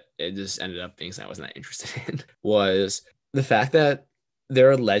into, but it just ended up being something I wasn't that interested in, was the fact that there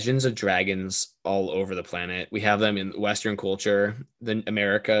are legends of dragons all over the planet. We have them in Western culture, the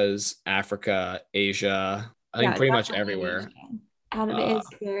Americas, Africa, Asia, I think pretty much definitely everywhere. Asian. And it is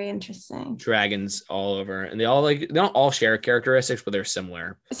very interesting. Dragons all over, and they don't all share characteristics, but they're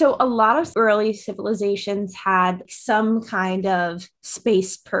similar. So a lot of early civilizations had some kind of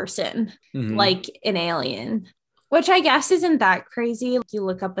space person, Mhm. like an alien, which I guess isn't that crazy. You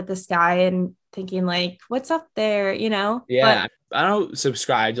look up at the sky and thinking like, what's up there, you know? Yeah, I don't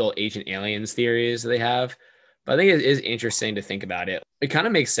subscribe to all ancient aliens theories that they have, but I think it is interesting to think about it. It kind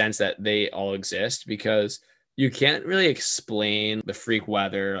of makes sense that they all exist because you can't really explain the freak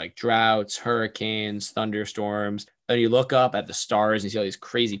weather like droughts, hurricanes, thunderstorms. And you look up at the stars and you see all these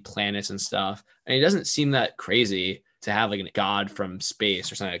crazy planets and stuff. And it doesn't seem that crazy to have like a god from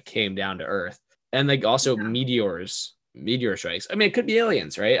space or something that came down to Earth. And like also meteor strikes. I mean, it could be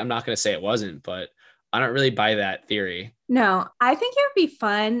aliens, right? I'm not going to say it wasn't, but I don't really buy that theory. No, I think it would be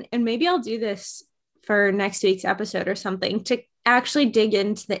fun. And maybe I'll do this for next week's episode or something to actually dig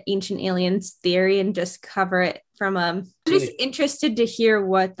into the ancient aliens theory and just cover it from I'm just interested to hear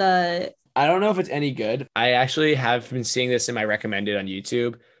what the I don't know if it's any good. I actually have been seeing this in my recommended on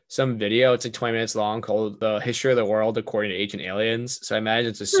YouTube. Some video, it's like 20 minutes long, called The History of the World According to Ancient Aliens. So I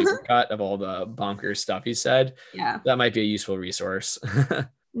imagine it's a supercut of all the bonkers stuff he said. Yeah. That might be a useful resource.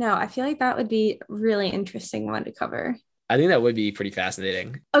 No, I feel like that would be really interesting one to cover. I think that would be pretty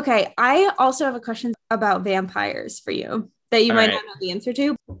fascinating. Okay, I also have a question about vampires for you that you might not know the answer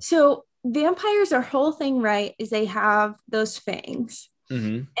to. So vampires, their whole thing, right, is they have those fangs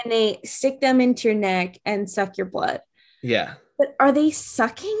and they stick them into your neck and suck your blood. Yeah. But are they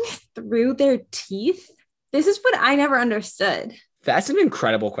sucking through their teeth? This is what I never understood. That's an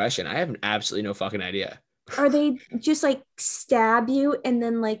incredible question. I have absolutely no fucking idea. Are they just like stab you and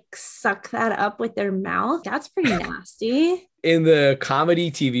then like suck that up with their mouth? That's pretty nasty. In the comedy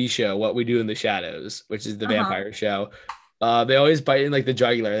TV show, What We Do in the Shadows, which is the vampire show, they always bite in like the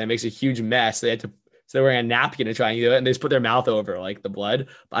jugular. That makes a huge mess. So they're wearing a napkin to try and do it, and they just put their mouth over like the blood.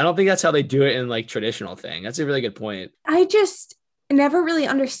 But I don't think that's how they do it in like traditional thing. That's a really good point. I just never really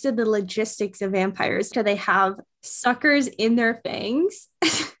understood the logistics of vampires. Do they have suckers in their fangs?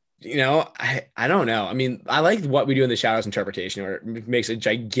 You know, I don't know. I mean, I like What We Do in the Shadows interpretation where it makes a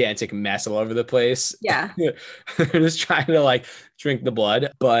gigantic mess all over the place. Yeah. They're just trying to like drink the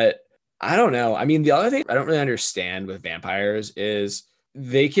blood. But I don't know. I mean, the other thing I don't really understand with vampires is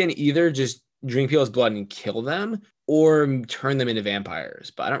they can either just drink people's blood and kill them or turn them into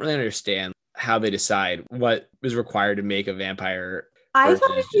vampires. But I don't really understand how they decide what is required to make a vampire. I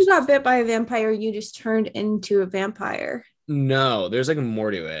thought if you got bit by a vampire, you just turned into a vampire. No, there's like more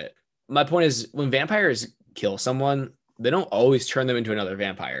to it. My point is when vampires kill someone, they don't always turn them into another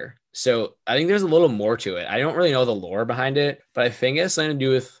vampire. So I think there's a little more to it. I don't really know the lore behind it, but I think it has something to do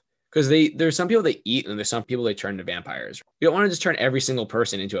with because there's some people they eat and there's some people they turn into vampires. You don't want to just turn every single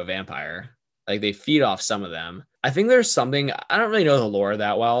person into a vampire. Like they feed off some of them. I think there's something, I don't really know the lore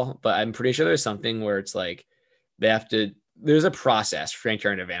that well, but I'm pretty sure there's something where it's like there's a process for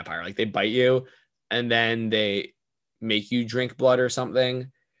turning into a vampire. Like they bite you and then they make you drink blood or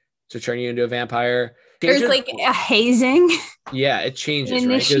something to turn you into a vampire. There's like a hazing. Yeah, it changes.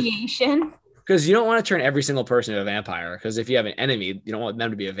 Initiation. Right? Because you don't want to turn every single person into a vampire. Because if you have an enemy, you don't want them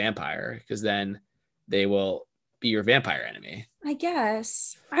to be a vampire. Because then they will be your vampire enemy. I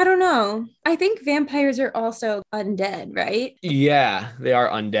guess. I don't know. I think vampires are also undead, right? Yeah, they are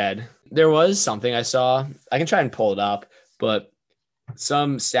undead. There was something I saw. I can try and pull it up, but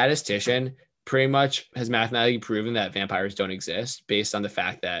some statistician pretty much has mathematically proven that vampires don't exist based on the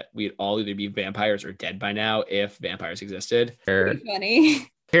fact that we'd all either be vampires or dead by now if vampires existed. Pretty funny.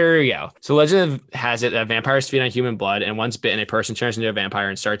 Here we go. So legend has it that vampires feed on human blood, and once bitten, a person turns into a vampire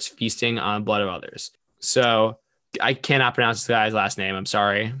and starts feasting on blood of others. So I cannot pronounce this guy's last name. I'm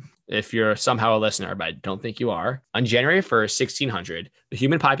sorry if you're somehow a listener, but I don't think you are. On January 1st, 1600, the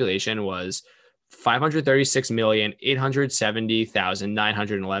human population was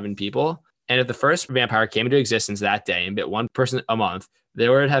 536,870,911 people. And if the first vampire came into existence that day and bit one person a month,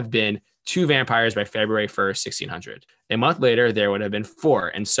 there would have been 2 vampires by February 1st, 1600. A month later, there would have been 4,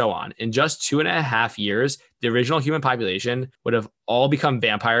 and so on. In just 2.5 years, the original human population would have all become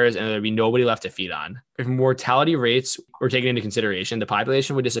vampires and there'd be nobody left to feed on. If mortality rates were taken into consideration, the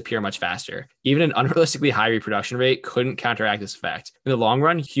population would disappear much faster. Even an unrealistically high reproduction rate couldn't counteract this effect. In the long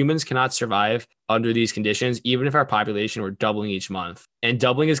run, humans cannot survive under these conditions, even if our population were doubling each month. And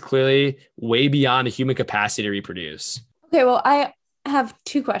doubling is clearly way beyond the human capacity to reproduce. Okay, well, I have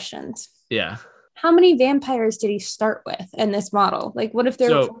 2 questions. Yeah. How many vampires did he start with in this model? Like, what if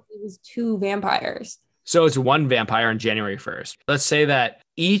there was 2 vampires? So it's 1 vampire on January 1st. Let's say that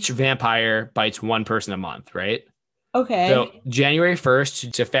each vampire bites 1 person a month, right? Okay. So January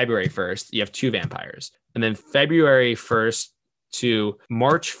 1st to February 1st, you have 2 vampires. And then February 1st to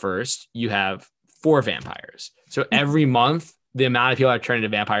March 1st, you have 4 vampires. So every month, the amount of people that turn into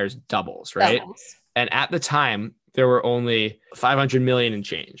vampires doubles, right? And at the time, there were only 500 million and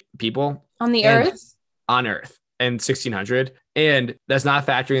change people on the Earth? On Earth in 1600. And that's not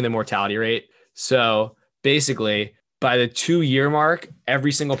factoring the mortality rate. So basically, by the 2-year mark,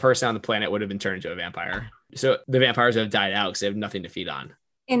 every single person on the planet would have been turned into a vampire. So the vampires have died out because they have nothing to feed on.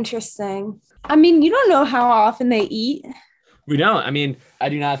 Interesting. I mean, you don't know how often they eat. We don't. I mean, I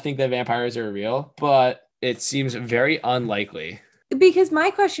do not think that vampires are real, but it seems very unlikely. Because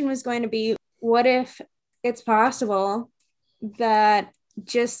my question was going to be, what if it's possible that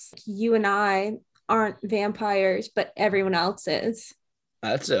just you and I aren't vampires, but everyone else is?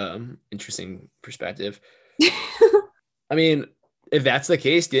 That's an interesting perspective. I mean, if that's the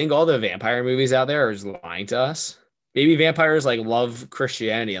case, do you think all the vampire movies out there are just lying to us? Maybe vampires like love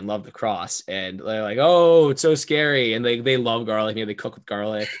Christianity and love the cross, and they're like, oh, it's so scary, and they love garlic. Maybe they cook with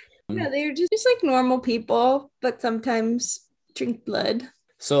garlic. Yeah, they're just like normal people, but sometimes drink blood.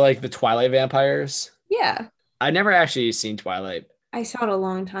 So like the Twilight vampires? Yeah. I'd never actually seen Twilight. I saw it a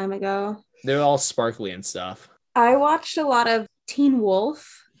long time ago. They're all sparkly and stuff. I watched a lot of Teen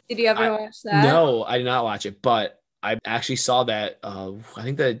Wolf. Did you ever watch that? No, I did not watch it, but I actually saw that. I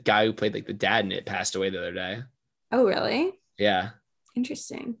think the guy who played like the dad in it passed away the other day. Oh, really? Yeah.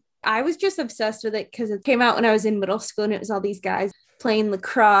 Interesting. I was just obsessed with it because it came out when I was in middle school and it was all these guys playing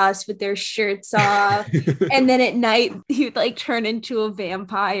lacrosse with their shirts off. And then at night, he'd like turn into a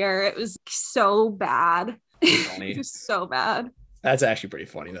vampire. It was so bad. It was so bad. That's actually pretty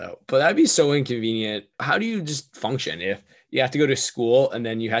funny though. But that'd be so inconvenient. How do you just function if you have to go to school and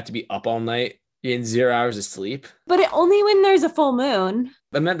then you have to be up all night in 0 hours of sleep? But only when there's a full moon.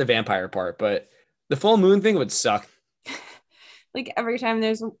 I meant the vampire part, but the full moon thing would suck. Like every time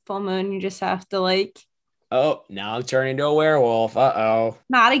there's a full moon, you just have to like, oh, now I'm turning into a werewolf. Uh-oh.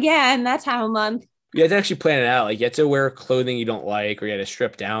 Not again. That time of month. You have to actually plan it out. Like you have to wear clothing you don't like, or you have to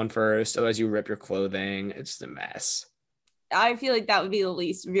strip down first. Otherwise you rip your clothing. It's just a mess. I feel like that would be the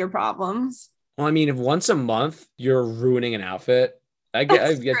least of your problems. Well, I mean, if once a month you're ruining an outfit, I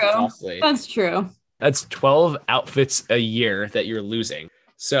get costly. That's true. That's 12 outfits a year that you're losing.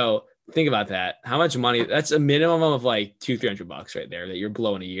 So think about that. How much money? That's a minimum of like $200-300 right there that you're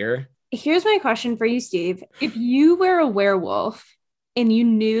blowing a year. Here's my question for you, Steve. If you were a werewolf and you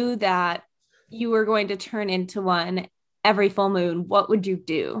knew that you were going to turn into one every full moon, what would you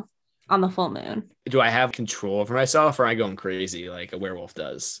do on the full moon? Do I have control over myself, or am I going crazy like a werewolf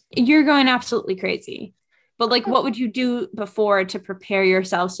does? You're going absolutely crazy. But like, what would you do before to prepare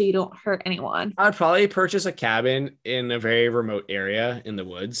yourself so you don't hurt anyone? I'd probably purchase a cabin in a very remote area in the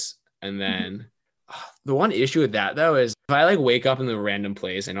woods. And then the one issue with that, though, is if I like wake up in the random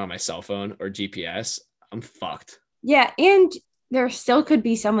place and on my cell phone or GPS, I'm fucked. Yeah. And there still could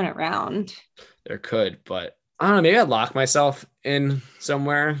be someone around. There could, but I don't know. Maybe I'd lock myself in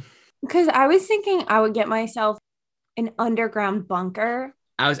somewhere. Because I was thinking I would get myself an underground bunker.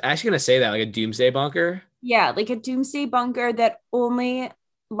 I was actually going to say that, like a doomsday bunker. Yeah, like a doomsday bunker that only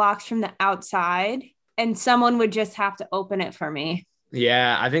locks from the outside, and someone would just have to open it for me.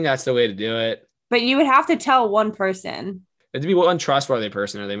 Yeah, I think that's the way to do it. But you would have to tell one person. It'd be one trustworthy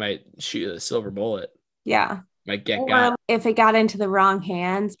person, or they might shoot a silver bullet. Yeah. Might get or got. If it got into the wrong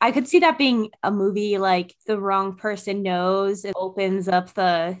hands. I could see that being a movie like The Wrong Person Knows. It opens up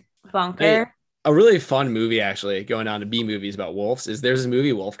the bunker. Hey, a really fun movie, actually, going on to B movies about wolves, is there's this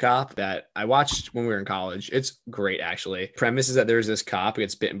movie Wolf Cop that I watched when we were in college. It's great, actually. Premise is that there's this cop who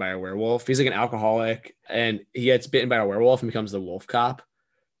gets bitten by a werewolf. He's like an alcoholic, and he gets bitten by a werewolf and becomes the wolf cop.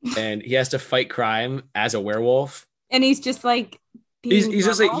 And he has to fight crime as a werewolf. And he's just like, he's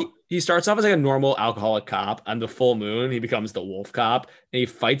just like, he starts off as like a normal alcoholic cop. On the full moon, he becomes the wolf cop, and he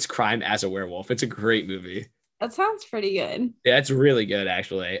fights crime as a werewolf. It's a great movie. That sounds pretty good. Yeah, it's really good,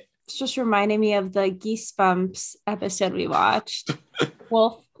 actually. It's just reminding me of the Geesebumps episode we watched.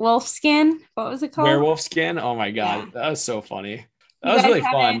 Wolf skin. What was it called? Werewolf skin. Oh my God. Yeah. That was so funny. That You was guys really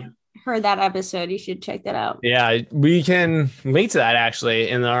haven't fun. heard that episode, you should check that out. Yeah, we can link to that actually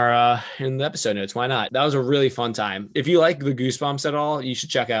in our in the episode notes. Why not? That was a really fun time. If you like the Goosebumps at all, you should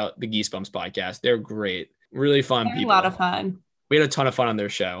check out the Geesebumps podcast. They're great. Really fun They're a people. lot of fun. We had a ton of fun on their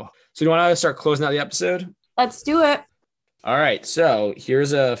show. So do you want to start closing out the episode? Let's do it. All right. So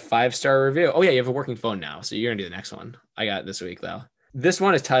here's a 5-star review. Oh yeah, you have a working phone now. So you're gonna do the next one. I got it this week though. This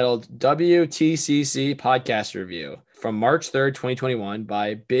one is titled WTCC Podcast Review from March 3rd, 2021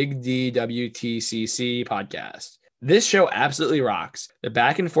 by Big D WTCC Podcast. This show absolutely rocks. The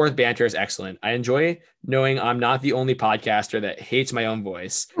back and forth banter is excellent. I enjoy knowing I'm not the only podcaster that hates my own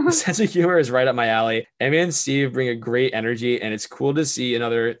voice. The sense of humor is right up my alley. Emmy and Steve bring a great energy, and it's cool to see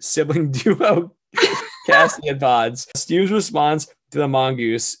another sibling duo casting in pods. Steve's response to the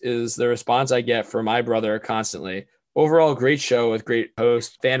mongoose is the response I get from my brother constantly. Overall, great show with great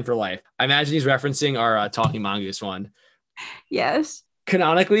host, fan for life. I imagine he's referencing our Talking Mongoose one. Yes.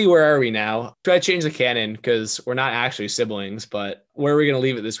 Canonically, where are we now? Try to change the canon because we're not actually siblings, but where are we going to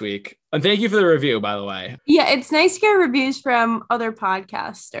leave it this week? And thank you for the review, by the way. Yeah, it's nice to get reviews from other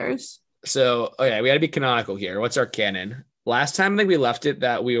podcasters. So, okay, we got to be canonical here. What's our canon? Last time, I think we left it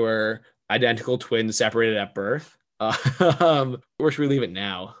that we were identical twins separated at birth. Where should we leave it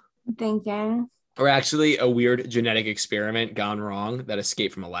now? I'm thinking. Or actually a weird genetic experiment gone wrong that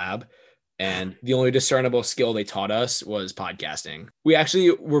escaped from a lab. And the only discernible skill they taught us was podcasting. We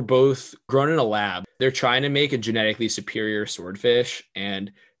actually were both grown in a lab. They're trying to make a genetically superior swordfish,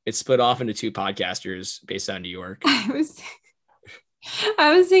 and it's split off into 2 podcasters based out of New York. I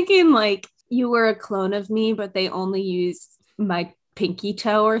was thinking like you were a clone of me, but they only used my pinky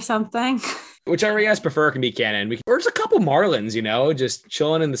toe or something. Whichever you guys prefer can be canon. Or just a couple marlins, just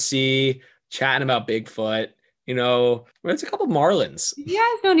chilling in the sea, chatting about Bigfoot. It's a couple marlins. You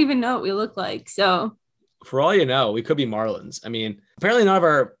guys don't even know what we look like. So for all you know, we could be marlins. I mean, apparently none of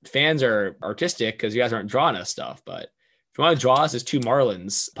our fans are artistic because you guys aren't drawing us stuff. But if you want to draw us as 2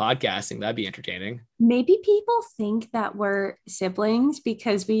 marlins podcasting, that'd be entertaining. Maybe people think that we're siblings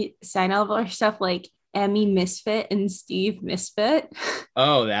because we sign all of our stuff like Emmy Misfit and Steve Misfit.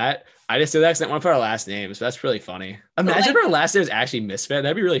 Oh, that. I just did that because I want to put our last names. So that's really funny. Imagine if our last name is actually Misfit.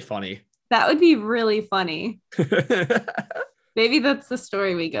 That'd be really funny. That would be really funny. Maybe that's the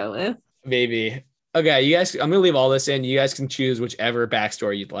story we go with. Maybe. Okay, you guys, I'm going to leave all this in. You guys can choose whichever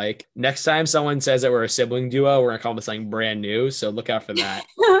backstory you'd like. Next time someone says that we're a sibling duo, we're going to call them something brand new. So look out for that.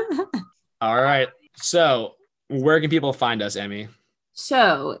 All right. So where can people find us, Emmy?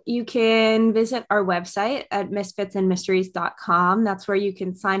 So you can visit our website at misfitsandmysteries.com. That's where you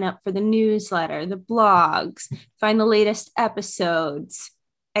can sign up for the newsletter, the blogs, find the latest episodes,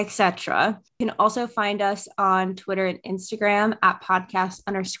 etc. You can also find us on Twitter and Instagram at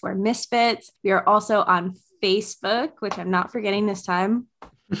podcast_misfits. We are also on Facebook, which I'm not forgetting this time.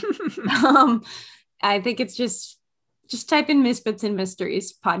 I think it's just type in Misfits and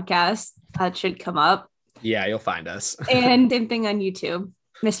Mysteries podcast. That should come up. Yeah, you'll find us. And same thing on YouTube,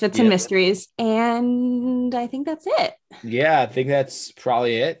 Misfits and Mysteries. And I think that's it. Yeah, I think that's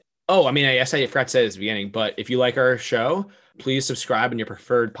probably it. Oh, I mean, I guess I forgot to say this at the beginning, but if you like our show, please subscribe on your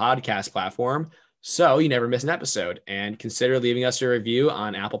preferred podcast platform so you never miss an episode, and consider leaving us a review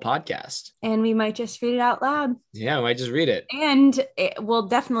on Apple Podcasts. And we might just read it out loud. Yeah, we might just read it. And we'll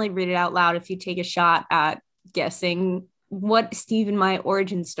definitely read it out loud if you take a shot at guessing what Steve and my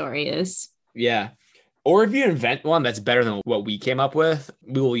origin story is. Yeah. Or if you invent one that's better than what we came up with,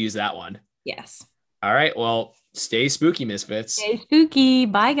 we will use that one. Yes. All right. Well, stay spooky, Misfits. Stay spooky.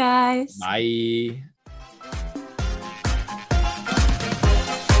 Bye, guys. Bye.